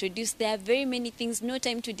things introduced. There are very many things, no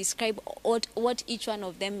time to describe what each one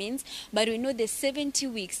of them means, but we know the 70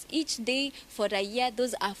 weeks, each day for a year,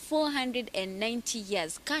 those are 490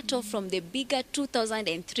 years, cut off from the bigger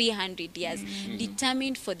 2,300 years,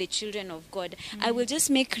 determined for the children of God. I will just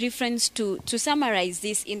make reference to summarize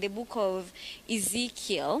this in the book of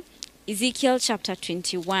Ezekiel chapter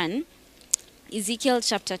 21. Ezekiel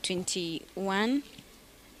chapter 21.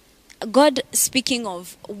 God speaking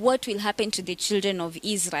of what will happen to the children of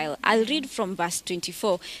Israel. I'll read from verse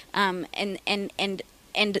 24,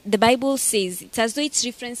 and the Bible says, it's as though it's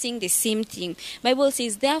referencing the same thing. Bible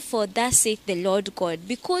says, therefore, thus saith the Lord God,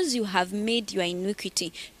 because you have made your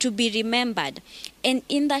iniquity to be remembered, and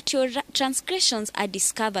in that your transgressions are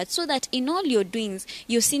discovered, so that in all your doings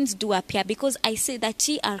your sins do appear, because I say that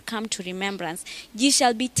ye are come to remembrance, ye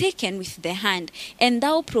shall be taken with the hand. And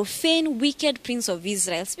thou profane, wicked prince of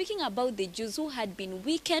Israel, speaking about the Jews who had been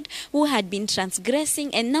wicked, who had been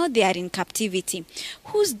transgressing, and now they are in captivity,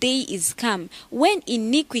 whose day is come when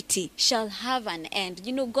iniquity shall have an end.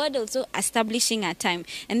 You know, God also establishing a time,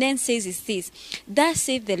 and then says is this, thus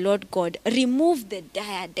saith the Lord God, remove the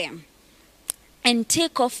diadem and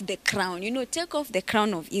take off the crown. You know, take off the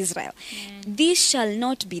crown of Israel. This shall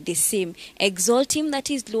not be the same. Exalt him that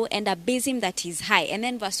is low and abase him that is high. And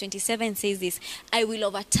then verse 27 says this, I will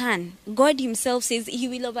overturn. God himself says he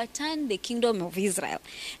will overturn the kingdom of Israel.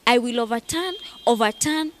 I will overturn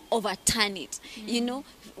it. You know,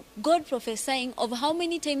 God prophesying of how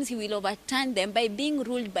many times he will overturn them by being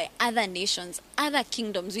ruled by other nations, other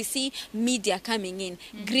kingdoms. We see Media coming in,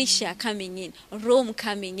 Grecia coming in, Rome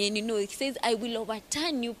coming in. You know, it says, I will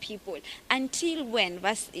overturn you people. Until when?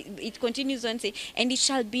 It continues on saying, and it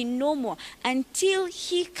shall be no more until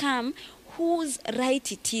he come whose right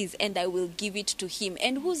it is, and I will give it to him.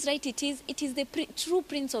 And whose right it is the true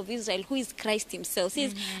Prince of Israel, who is Christ himself.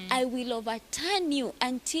 Says, I will overturn you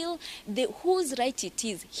until whose right it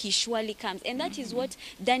is, he surely comes. And that is what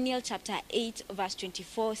Daniel chapter 8 verse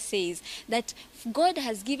 24 says, that God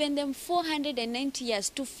has given them 490 years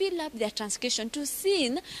to fill up their transgression, to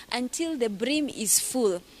sin until the brim is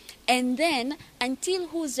full. And then, until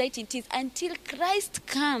whose right it is, until Christ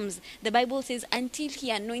comes, the Bible says, until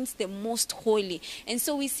he anoints the most holy. And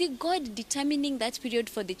so we see God determining that period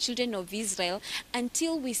for the children of Israel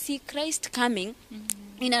until we see Christ coming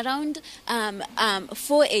in around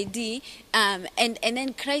 4 AD, and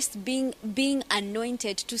then Christ being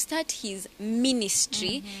anointed to start his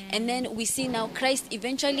ministry. And then we see now Christ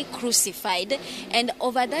eventually crucified. And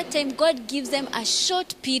over that time, God gives them a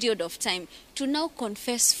short period of time to now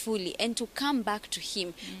confess fully and to come back to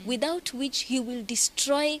him, without which he will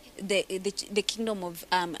destroy the kingdom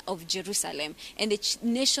of Jerusalem, and the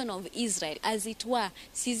nation of Israel, as it were,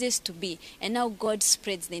 ceases to be. And now God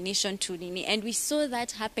spreads the nation to Nini. And we saw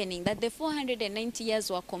that happening, that the 490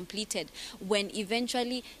 years were completed when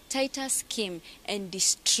eventually Titus came and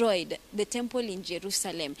destroyed the temple in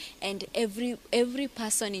Jerusalem, and every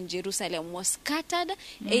person in Jerusalem was scattered.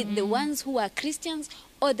 The ones who were Christians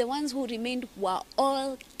or the ones who remained were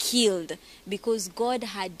all killed, because God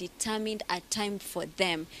had determined a time for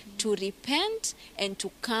them to repent and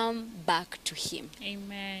to come back to him.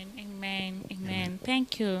 Amen, amen, amen.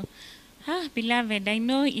 Thank you. Beloved, I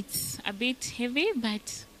know it's a bit heavy,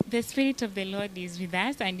 but the Spirit of the Lord is with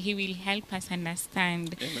us, and he will help us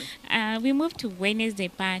understand. We move to Wednesday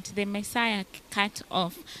part, the Messiah cut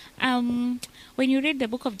off. When you read the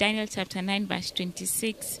book of Daniel chapter 9 verse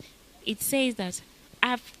 26, it says that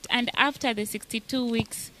after the 62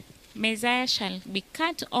 weeks, Messiah shall be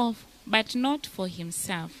cut off, but not for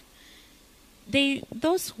himself.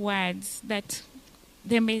 Those words, that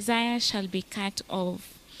the Messiah shall be cut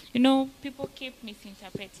off, you know, people keep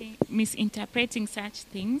misinterpreting such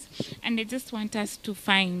things, and they just want us to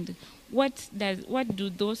find what do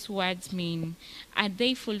those words mean? Are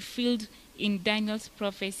they fulfilled in Daniel's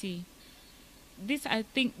prophecy? I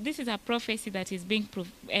think this is a prophecy that is being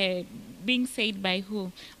said by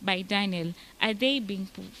who? By Daniel. Are they being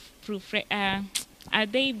are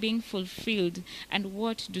they being fulfilled, and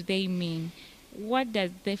what do they mean? What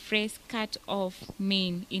does the phrase cut off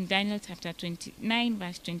mean in Daniel chapter 29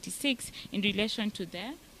 verse 26 in relation to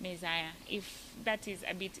the Messiah? If that is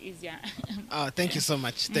a bit easier. Thank you so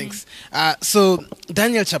much. Thanks. So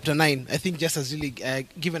Daniel chapter 9, I think just has really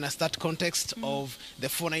given us that context of the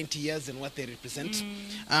 490 years and what they represent.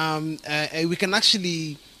 We can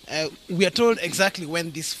actually... we are told exactly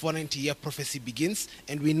when this 490-year prophecy begins,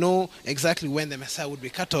 and we know exactly when the Messiah would be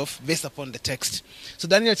cut off based upon the text. So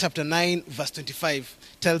Daniel chapter 9, verse 25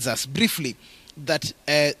 tells us briefly that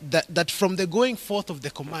from the going forth of the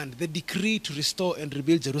command, the decree to restore and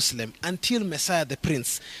rebuild Jerusalem until Messiah the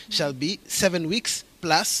Prince shall be 7 weeks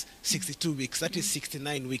plus 62 weeks. That is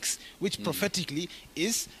 69 weeks, which prophetically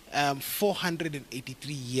is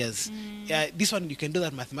 483 years. This one, you can do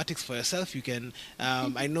that mathematics for yourself. You can,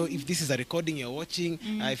 I know if this is a recording you're watching,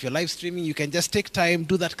 if you're live streaming, you can just take time,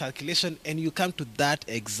 do that calculation, and you come to that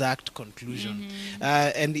exact conclusion.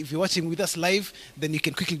 And if you're watching with us live, then you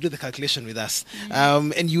can quickly do the calculation with us.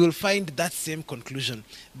 And you will find that same conclusion,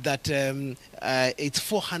 that it's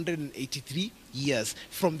 483 years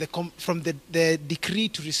from the decree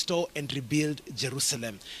to restore and rebuild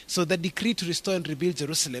Jerusalem. So the decree to restore and rebuild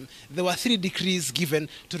Jerusalem, there were 3 decrees given: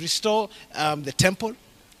 to restore the temple,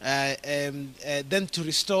 then to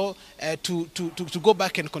restore, to go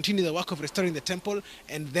back and continue the work of restoring the temple,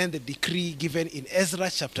 and then the decree given in Ezra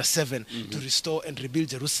chapter 7 to restore and rebuild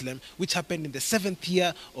Jerusalem, which happened in the 7th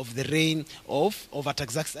year of the reign of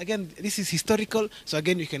Artaxerxes. Again, this is historical, so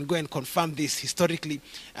again you can go and confirm this historically.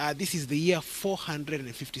 This is the year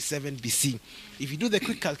 457 BC. If you do the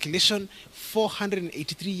quick calculation,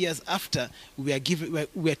 483 years after, we are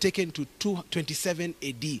taken to 227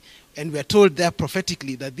 AD. And we are told there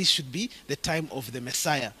prophetically that this should be the time of the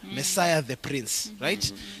Messiah, Messiah the Prince,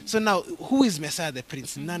 right? So now, who is Messiah the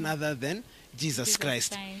Prince? None other than Jesus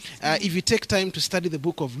Christ. If you take time to study the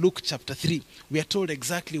book of Luke chapter 3, we are told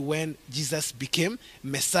exactly when Jesus became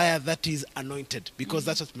Messiah, that is anointed, because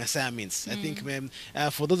that's what Messiah means. I think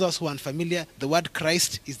for those of us who are unfamiliar, the word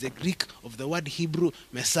Christ is the Greek of the word Hebrew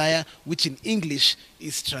Messiah, which in English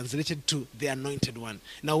is translated to the anointed one.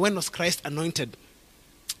 Now, when was Christ anointed?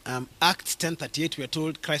 Acts 10:38, we are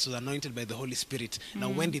told Christ was anointed by the Holy Spirit. Now,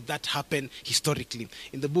 when did that happen historically?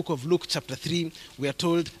 In the book of Luke chapter 3, we are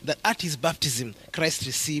told that at his baptism, Christ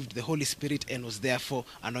received the Holy Spirit and was therefore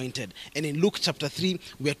anointed. And in Luke chapter 3,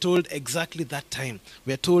 we are told exactly that time.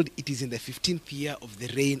 We are told it is in the 15th year of the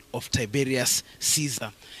reign of Tiberius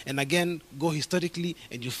Caesar. And again, go historically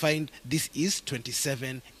and you find this is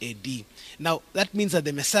 27 AD. Now, that means that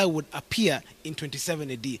the Messiah would appear in 27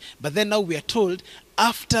 AD. But then now we are told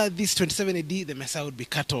after this 27 AD, the Messiah would be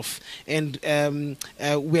cut off. And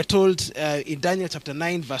we are told in Daniel chapter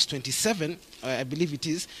 9, verse 27, I believe it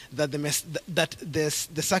is, that the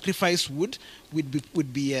sacrifice would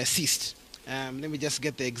be ceased. Let me just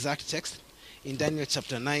get the exact text. In Daniel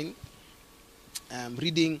chapter 9,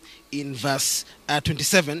 reading in verse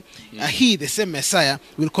 27, he, the same Messiah,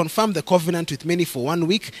 will confirm the covenant with many for 1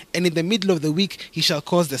 week, and in the middle of the week he shall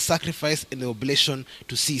cause the sacrifice and the oblation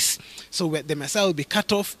to cease. So the Messiah will be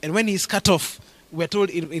cut off, and when he is cut off, we're told,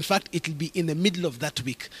 in fact, it will be in the middle of that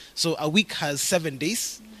week. So a week has 7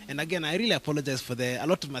 days. And again, I really apologize for a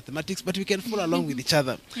lot of mathematics, but we can follow along with each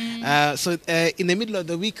other. So in the middle of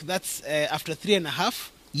the week, that's after 3.5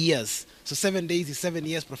 years. So 7 days is 7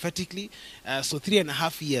 years prophetically. So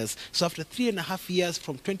 3.5 years. So after 3.5 years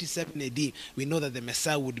from 27 AD, we know that the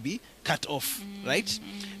Messiah would be cut off, right?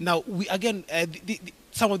 Now,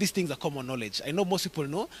 some of these things are common knowledge. I know most people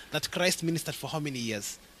know that Christ ministered for how many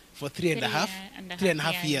years? For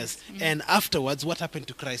 3.5 years. And afterwards, what happened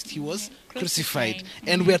to Christ? He was crucified.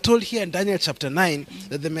 And we are told here in Daniel chapter 9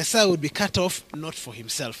 that the Messiah would be cut off not for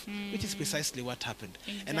himself, which is precisely what happened.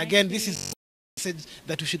 Exactly. And again, this is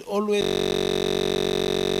that we should always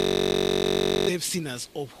save sinners,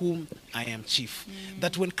 of whom I am chief.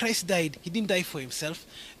 That when Christ died, he didn't die for himself.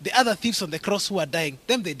 The other thieves on the cross who are dying,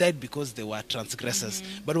 them they died because they were transgressors.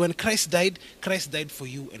 But when Christ died for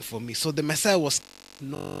you and for me. So the Messiah was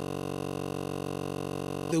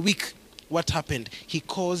the week. What happened? He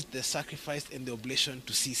caused the sacrifice and the oblation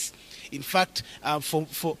to cease. In fact, for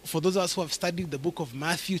those of us who have studied the book of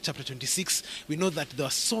Matthew chapter 26, we know that there are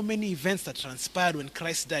so many events that transpired when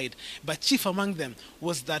Christ died. But chief among them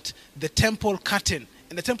was that the temple curtain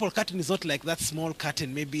And the temple curtain is not like that small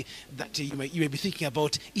curtain maybe that you may be thinking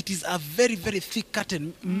about. It is a very, very thick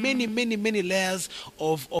curtain, many, many, many layers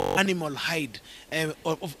of animal hide,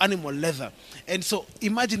 of animal leather. And so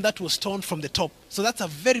imagine that was torn from the top. So that's a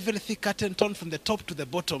very, very thick curtain torn from the top to the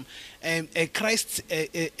bottom. Christ,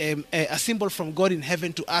 a symbol from God in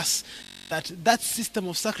heaven to us, that system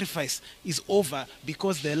of sacrifice is over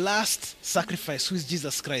because the last sacrifice, who is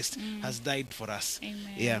Jesus Christ, has died for us.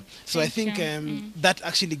 Amen. Yeah. So I think that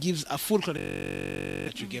actually gives a full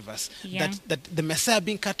that you gave us. Yeah. That the Messiah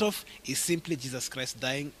being cut off is simply Jesus Christ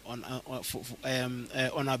dying on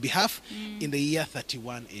our behalf in the year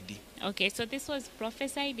 31 AD. Okay, so this was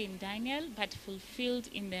prophesied in Daniel, but fulfilled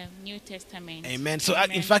in the New Testament. Amen. So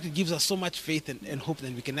in fact, it gives us so much faith and hope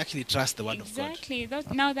that we can actually trust the word of God. Exactly.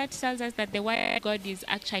 Now that tells us that the word of God is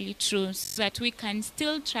actually true, so that we can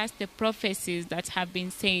still trust the prophecies that have been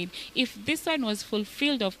said. If this one was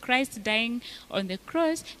fulfilled of Christ dying on the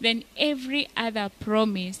cross, then every other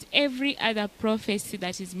promise, every other prophecy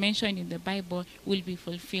that is mentioned in the Bible will be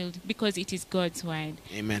fulfilled because it is God's word.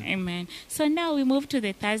 Amen. Amen. So now we move to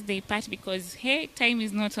the Thursday part because, hey, time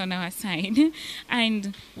is not on our side.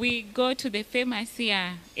 And we go to the famous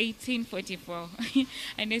year, 1844.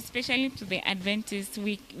 And especially to the Adventists,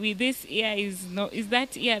 this year is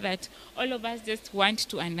that year that all of us just want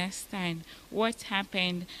to understand what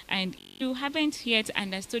happened. And if you haven't yet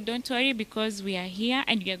understood, don't worry, because we are here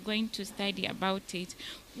and we are going to study about it.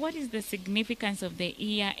 What is the significance of the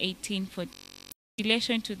year 1840 in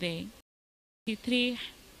relation to the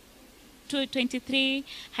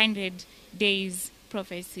 2300 days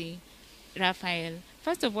prophecy? Raphael,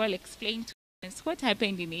 first of all, explain to us what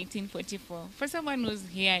happened in 1844 for someone who's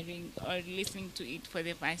hearing or listening to it for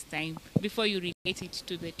the first time before you relate it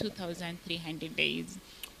to the 2300 days.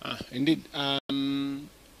 Indeed.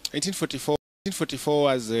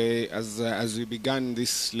 1844, as we began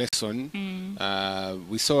this lesson,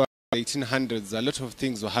 we saw in the 1800s a lot of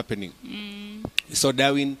things were happening. We saw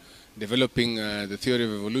Darwin developing the theory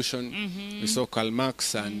of evolution. We saw Karl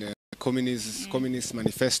Marx and Communist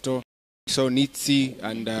Manifesto. We saw Nietzsche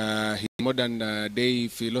and his modern day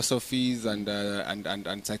philosophies and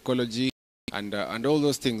psychology and all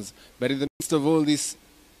those things. But in the midst of all this,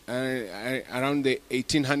 around the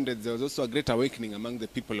 1800s, there was also a great awakening among the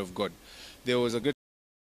people of God. There was a great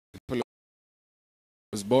people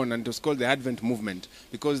was born, and it was called the Advent movement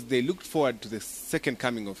because they looked forward to the second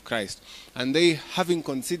coming of Christ. And they, having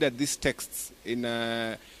considered these texts in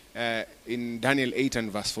Daniel 8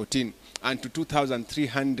 and verse 14, and to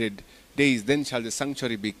 2,300 days, then shall the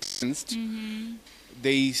sanctuary be cleansed.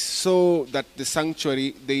 They saw that the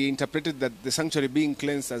sanctuary, they interpreted that the sanctuary being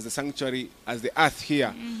cleansed as the sanctuary, as the earth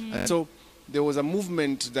here. And so there was a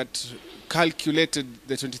movement that calculated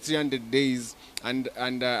the 2,300 days, and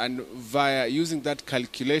via using that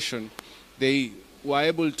calculation, they were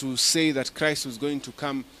able to say that Christ was going to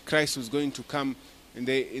come. Christ was going to come in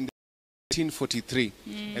the 1843,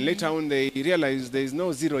 and later on they realized there is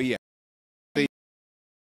no 0 year.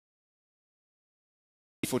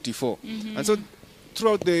 44, and so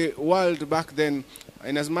throughout the world back then,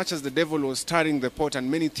 in as much as the devil was stirring the pot and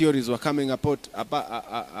many theories were coming around,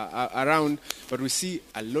 but we see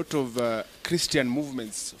a lot of Christian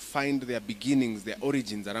movements find their beginnings, their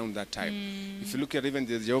origins around that time. If you look at even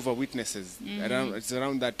the Jehovah's Witnesses, it's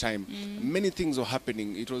around that time. Many things were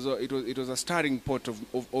happening. It was a stirring pot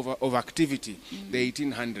of activity, the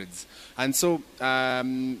 1800s, and so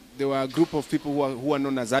there were a group of people who were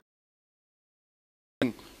known as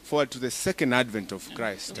forward to the second advent of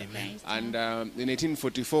Christ. And in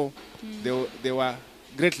 1844, they were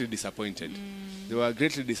greatly disappointed. They were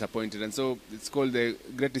greatly disappointed, and so it's called the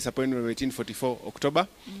Great Disappointment of 1844, October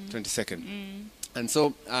 22nd. And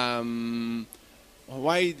so,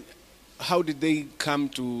 how did they come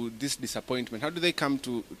to this disappointment? How did they come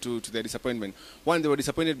to their disappointment? One, they were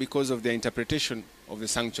disappointed because of their interpretation of the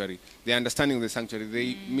sanctuary, their understanding of the sanctuary.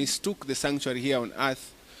 They mistook the sanctuary here on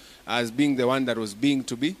earth as being the one that was being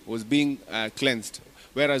cleansed,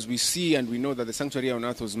 whereas we see and we know that the sanctuary on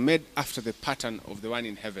earth was made after the pattern of the one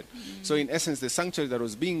in heaven. So in essence, the sanctuary that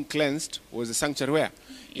was being cleansed was the sanctuary where?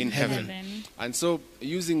 In heaven. And so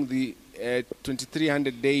using the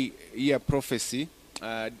 2300-day year prophecy,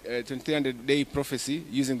 2300-day prophecy,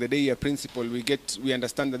 using the day year principle, we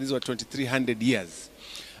understand that these were 2300 years.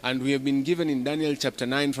 And we have been given in Daniel chapter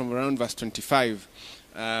 9 from around verse 25,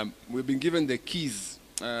 we've been given the keys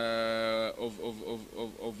of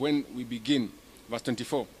when we begin. Verse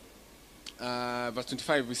 24. Verse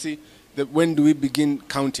 25, we see that when do we begin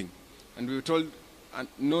counting? And we were told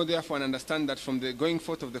know therefore and understand that from the going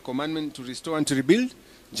forth of the commandment to restore and to rebuild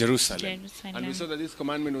Jerusalem. And we saw that this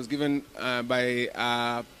commandment was given by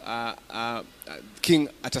King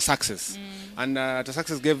Artaxerxes. And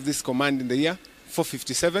Artaxerxes gave this command in the year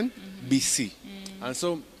 457 BC. And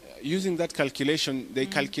so using that calculation, they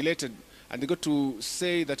calculated, and they got to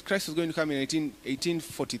say that Christ was going to come in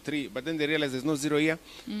 1843, but then they realized there's no 0 here.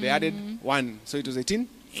 They added 1, so it was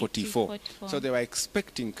 1844. So they were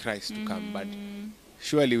expecting Christ to come, but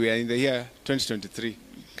surely we are in the year 2023.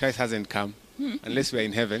 Christ hasn't come. Unless we are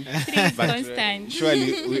in heaven, but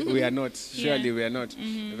surely we are not. Surely we are not.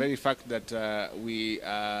 The very fact that we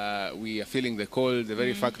are feeling the cold, the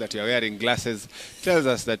very fact that we are wearing glasses, tells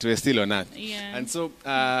us that we are still on earth. And so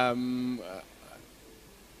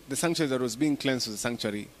the sanctuary that was being cleansed was the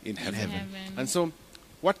sanctuary in heaven. And so,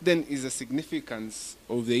 what then is the significance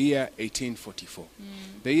of the year 1844?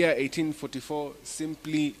 The year 1844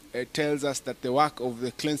 simply tells us that the work of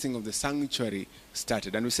the cleansing of the sanctuary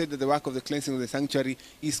started. And we said that the work of the cleansing of the sanctuary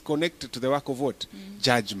is connected to the work of what?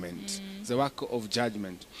 Judgment. The work of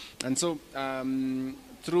judgment. And so,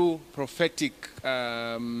 through prophetic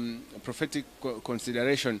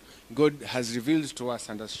consideration, God has revealed to us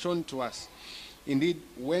and has shown to us indeed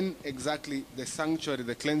when exactly the sanctuary,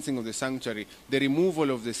 the cleansing of the sanctuary, the removal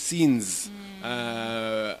of the sins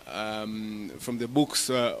from the books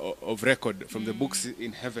of record, from the books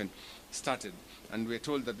in heaven started. And we're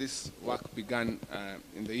told that this work began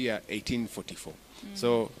in the year 1844.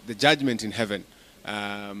 So the judgment in heaven,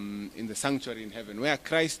 in the sanctuary in heaven, where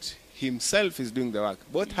Christ himself is doing the work,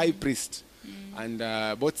 both high priest and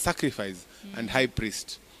both sacrifice and high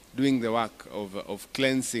priest, doing the work of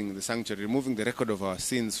cleansing the sanctuary, removing the record of our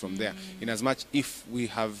sins from there, inasmuch if we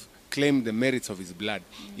have claimed the merits of his blood,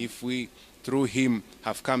 if we through him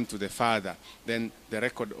have come to the Father, then the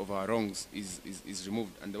record of our wrongs is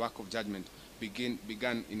removed, and the work of judgment began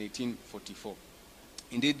in 1844.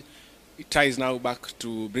 Indeed, it ties now back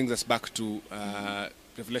to, brings us back to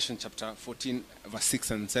Revelation chapter 14, verse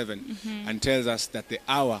 6 and 7, and tells us that the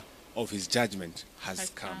hour of his judgment has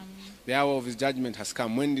come. The hour of his judgment has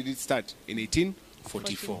come. When did it start? In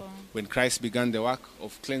 1844, when Christ began the work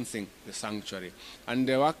of cleansing the sanctuary. And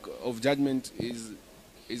the work of judgment is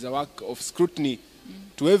a work of scrutiny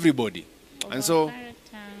to everybody. And so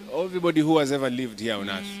everybody who has ever lived here on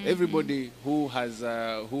earth, everybody who has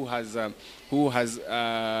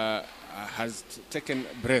taken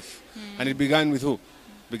breath, and it began with who?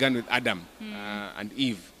 Began with Adam and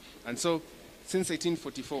Eve. And so since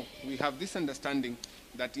 1844, we have this understanding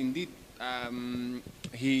that indeed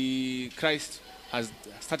Christ has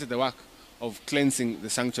started the work of cleansing the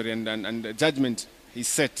sanctuary, and the judgment is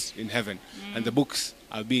set in heaven, and the books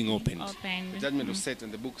are being opened. The judgment was set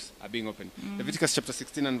and the books are being opened. Leviticus chapter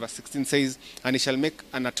 16 and verse 16 says, "And he shall make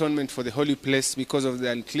an atonement for the holy place because of the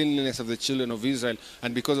uncleanness of the children of Israel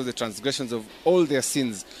and because of the transgressions of all their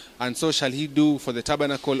sins. And so shall he do for the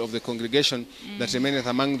tabernacle of the congregation that remaineth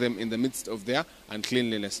among them in the midst of their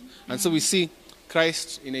uncleanliness." And so we see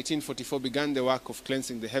Christ in 1844 began the work of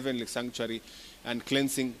cleansing the heavenly sanctuary, and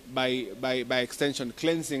cleansing by extension,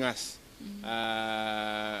 cleansing us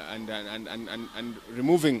and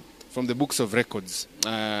removing from the books of records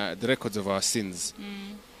the records of our sins.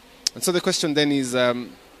 And so the question then is,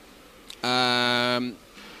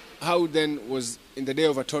 how then was in the Day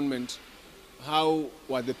of Atonement, how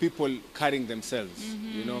were the people carrying themselves?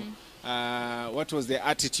 You know, what was their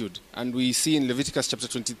attitude? And we see in Leviticus chapter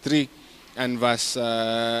 23 and verse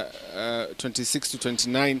 26 to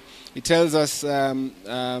 29, it tells us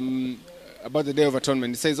about the Day of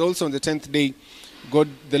Atonement. It says, "Also on the 10th day,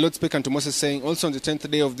 the Lord spake unto Moses, saying, Also on the 10th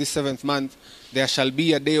day of this 7th month, there shall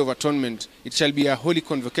be a day of atonement. It shall be a holy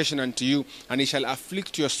convocation unto you, and he shall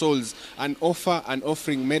afflict your souls, and offer an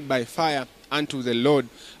offering made by fire unto the Lord.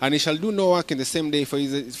 And he shall do no work in the same day, for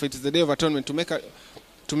it is the day of atonement, to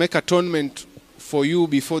make atonement for you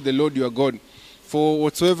before the Lord your God. For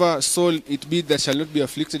whatsoever soul it be that shall not be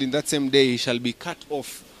afflicted in that same day, he shall be cut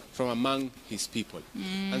off from among his people."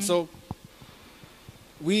 And so,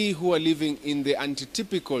 we who are living in the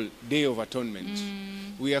antitypical Day of Atonement,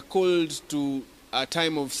 we are called to a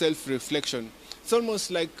time of self-reflection. It's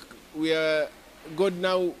almost like God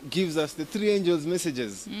now gives us the three angels'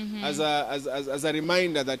 messages as a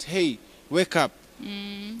reminder that, hey, wake up,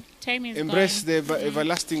 Time is embrace gone. the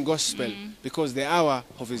everlasting gospel, because the hour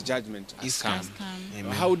of his judgment has come.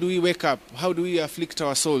 Amen. How do we wake up? How do we afflict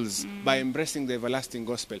our souls? By embracing the everlasting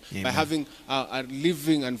gospel, by having a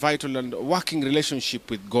living and vital and working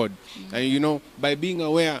relationship with God, and by being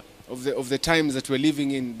aware of the times that we're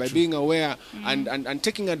living in, by being aware and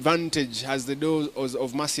taking advantage as the doors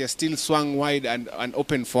of mercy are still swung wide and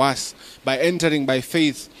open for us, by entering by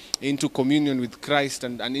faith into communion with Christ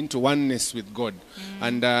and into oneness with God,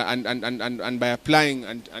 and by applying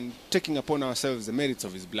and taking upon ourselves the merits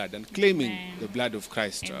of his blood and claiming the blood of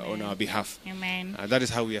Christ on our behalf. Amen. That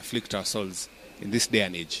is how we afflict our souls in this day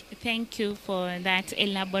and age. Thank you for that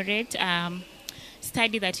elaborate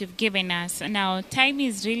study that you've given us. Now, time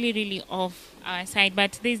is really, really off our side,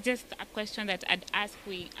 but there's just a question that I'd ask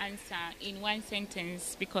we answer in one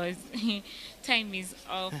sentence because time is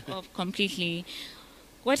off completely.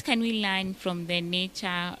 What can we learn from the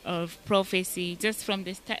nature of prophecy, just from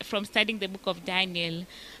from studying the book of Daniel?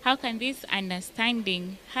 How can this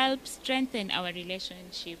understanding help strengthen our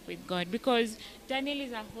relationship with God? Because Daniel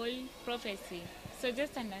is a whole prophecy. So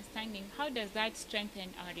just understanding, how does that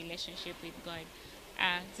strengthen our relationship with God?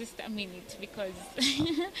 Just a minute, because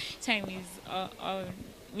time is...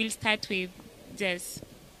 we'll start with Jess.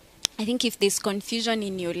 I think if there's confusion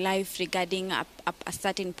in your life regarding a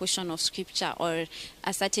certain portion of scripture or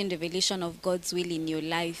a certain revelation of God's will in your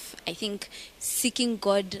life, I think seeking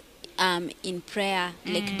God in prayer,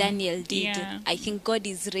 like Daniel did, I think God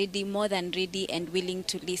is ready, more than ready and willing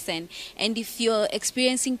to listen. And if you're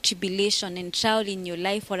experiencing tribulation and trial in your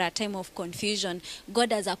life or a time of confusion,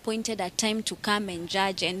 God has appointed a time to come and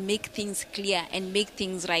judge and make things clear and make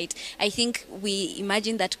things right. I think we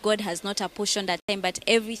imagine that God has not apportioned a time, but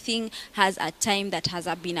everything has a time that has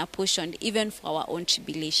been apportioned, even for our own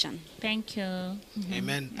tribulation. Thank you.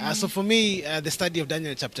 Amen. So for me, the study of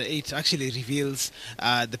Daniel chapter 8 actually reveals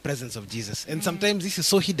the presence of Jesus. And sometimes this is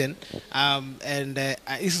so hidden.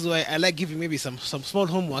 This is why I like giving maybe some small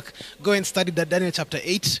homework. Go and study that Daniel chapter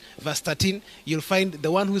 8, verse 13. You'll find the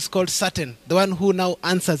one who is called Satan, the one who now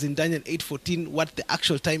answers in Daniel 8:14 what the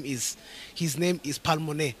actual time is. His name is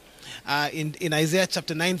Palmone. In Isaiah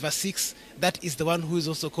chapter 9 verse 6, that is the one who is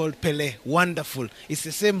also called Pele, wonderful. It's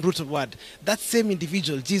the same root of word. That same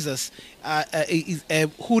individual, Jesus,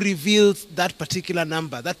 who reveals that particular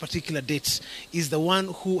number, that particular date, is the one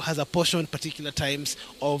who has apportioned particular times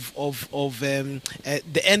of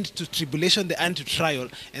the end to tribulation, the end to trial,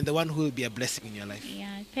 and the one who will be a blessing in your life.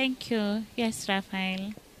 Yeah, thank you. Yes,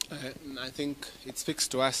 Raphael. I think it speaks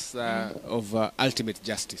to us of ultimate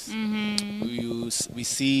justice. We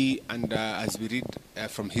see, and as we read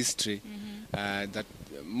from history, that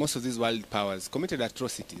most of these world powers committed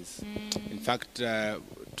atrocities. In fact,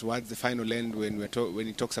 towards the final end, when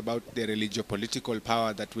it talks about the religio-political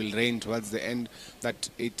power that will reign towards the end, that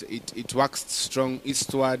it waxed strong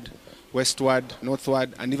eastward, westward,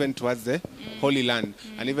 northward, and even towards the Holy Land,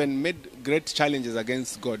 and even made great challenges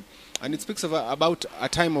against God. And it speaks about a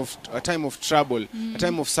time of trouble, a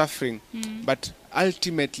time of suffering. But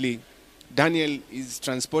ultimately, Daniel is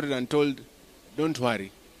transported and told, "Don't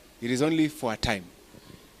worry, it is only for a time."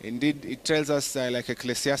 Indeed, it tells us, like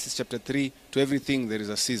Ecclesiastes chapter 3, to everything there is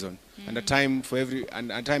a season, and a time for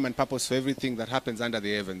a time and purpose for everything that happens under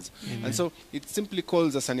the heavens. And so it simply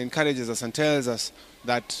calls us and encourages us and tells us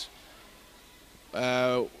that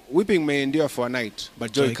weeping may endure for a night,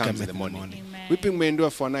 but joy comes in the morning. Weeping may endure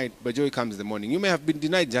for a night, but joy comes in the morning. You may have been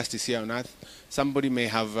denied justice here on earth. Somebody may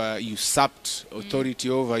have usurped authority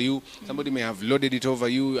over you. Somebody may have lorded it over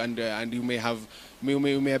you, and you may have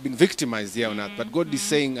been victimized here on earth. But God is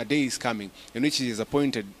saying a day is coming in which He has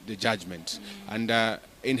appointed the judgment. And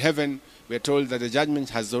in heaven, we are told that the judgment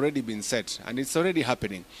has already been set, and it's already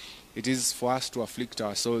happening. It is for us to afflict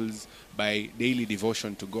our souls by daily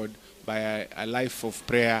devotion to God, by a life of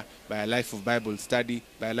prayer, by a life of Bible study,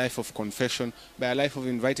 by a life of confession, by a life of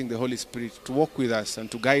inviting the Holy Spirit to walk with us and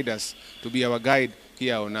to guide us, to be our guide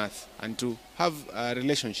here on earth, and to have a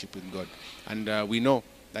relationship with God. And we know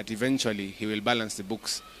that eventually He will balance the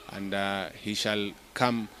books, and He shall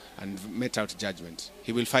come and mete out judgment.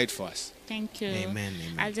 He will fight for us. Thank you. Amen,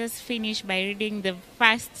 amen. I'll just finish by reading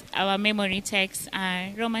our memory text,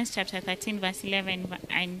 Romans chapter 13, verse 11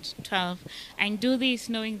 and 12. And do this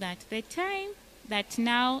knowing that that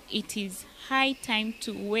now it is high time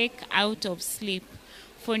to wake out of sleep.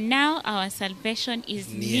 For now our salvation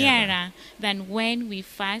is nearer than when we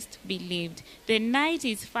first believed. The night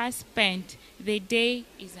is fast spent, the day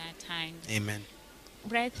is at hand. Amen.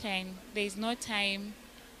 Brethren, there is no time.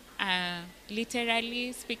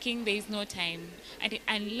 Literally speaking, there is no time. And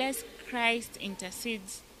unless Christ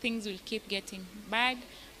intercedes, things will keep getting bad,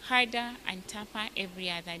 harder, and tougher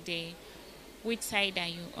every other day. Which side are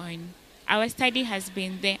you on? Our study has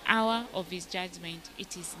been the hour of His judgment.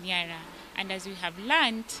 It is nearer. And as we have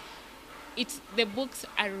learned, the books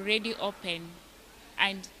are already open,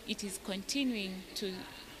 and it is continuing to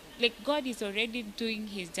Like, God is already doing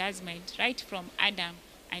his judgment right from Adam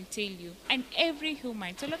until you. And every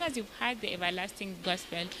human, so long as you've heard the everlasting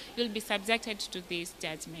gospel, you'll be subjected to this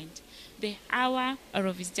judgment. The hour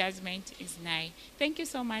of his judgment is nigh. Thank you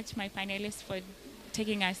so much, my panelists, for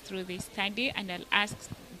taking us through this study. And I'll ask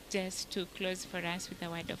Jess to close for us with a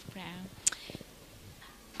word of prayer.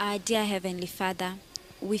 Dear Heavenly Father,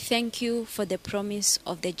 we thank you for the promise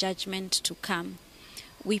of the judgment to come.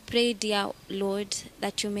 We pray, dear Lord,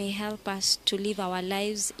 that you may help us to live our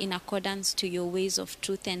lives in accordance to your ways of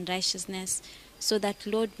truth and righteousness, so that,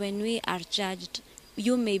 Lord, when we are judged,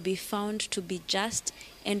 you may be found to be just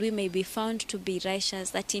and we may be found to be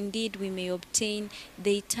righteous, that indeed we may obtain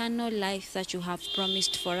the eternal life that you have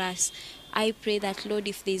promised for us. I pray that, Lord,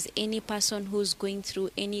 if there's any person who's going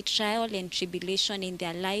through any trial and tribulation in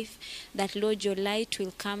their life, that, Lord, your light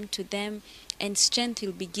will come to them and strength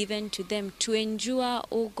will be given to them to endure,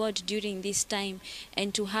 oh God, during this time,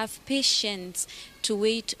 and to have patience to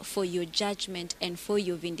wait for your judgment and for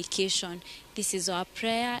your vindication. This is our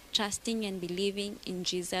prayer, trusting and believing in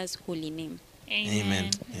Jesus' holy name.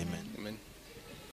 Amen. Amen. Amen.